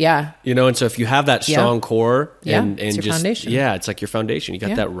of it, yeah. And so if you have that strong core and it's your just foundation. Yeah, it's like your foundation. You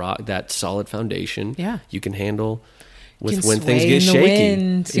got that rock, that solid foundation. Yeah. You can handle when sway things get in the shaky.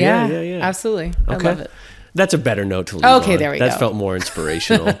 wind. Yeah. Absolutely. Okay. I love it. That's a better note to leave on. Okay, there we go. That felt more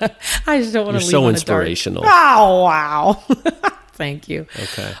inspirational. I just don't want to leave so on inspirational. Oh, wow. Thank you.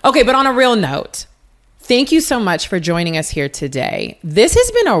 Okay, but on a real note, thank you so much for joining us here today. This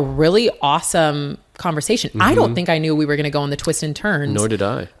has been a really awesome conversation. Mm-hmm. I don't think I knew we were going to go on the twists and turns. Nor did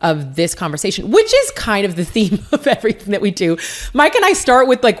I. Of this conversation, which is kind of the theme of everything that we do. Mike and I start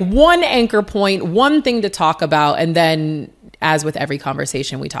with like one anchor point, one thing to talk about, and then as with every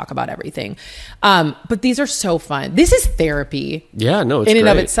conversation, we talk about everything. But these are so fun. This is therapy. Yeah, no, it's in great. And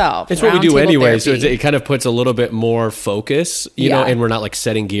of itself. It's what we do anyway. Therapy. So it kind of puts a little bit more focus, you know, and we're not like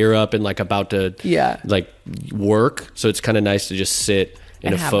setting gear up and like about to like work. So it's kind of nice to just sit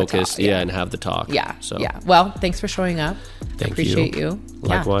in a focus, and have the talk. Yeah. So well, thanks for showing up. Appreciate you.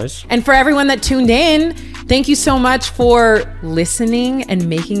 Likewise. And for everyone that tuned in, thank you so much for listening and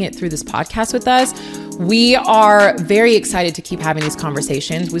making it through this podcast with us. We are very excited to keep having these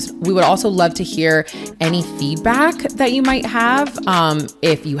conversations. We would also love to hear any feedback that you might have.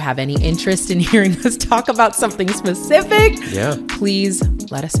 If you have any interest in hearing us talk about something specific, please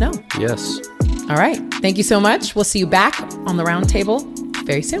let us know. Yes. All right. Thank you so much. We'll see you back on the round table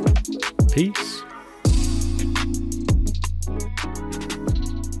very soon. Peace.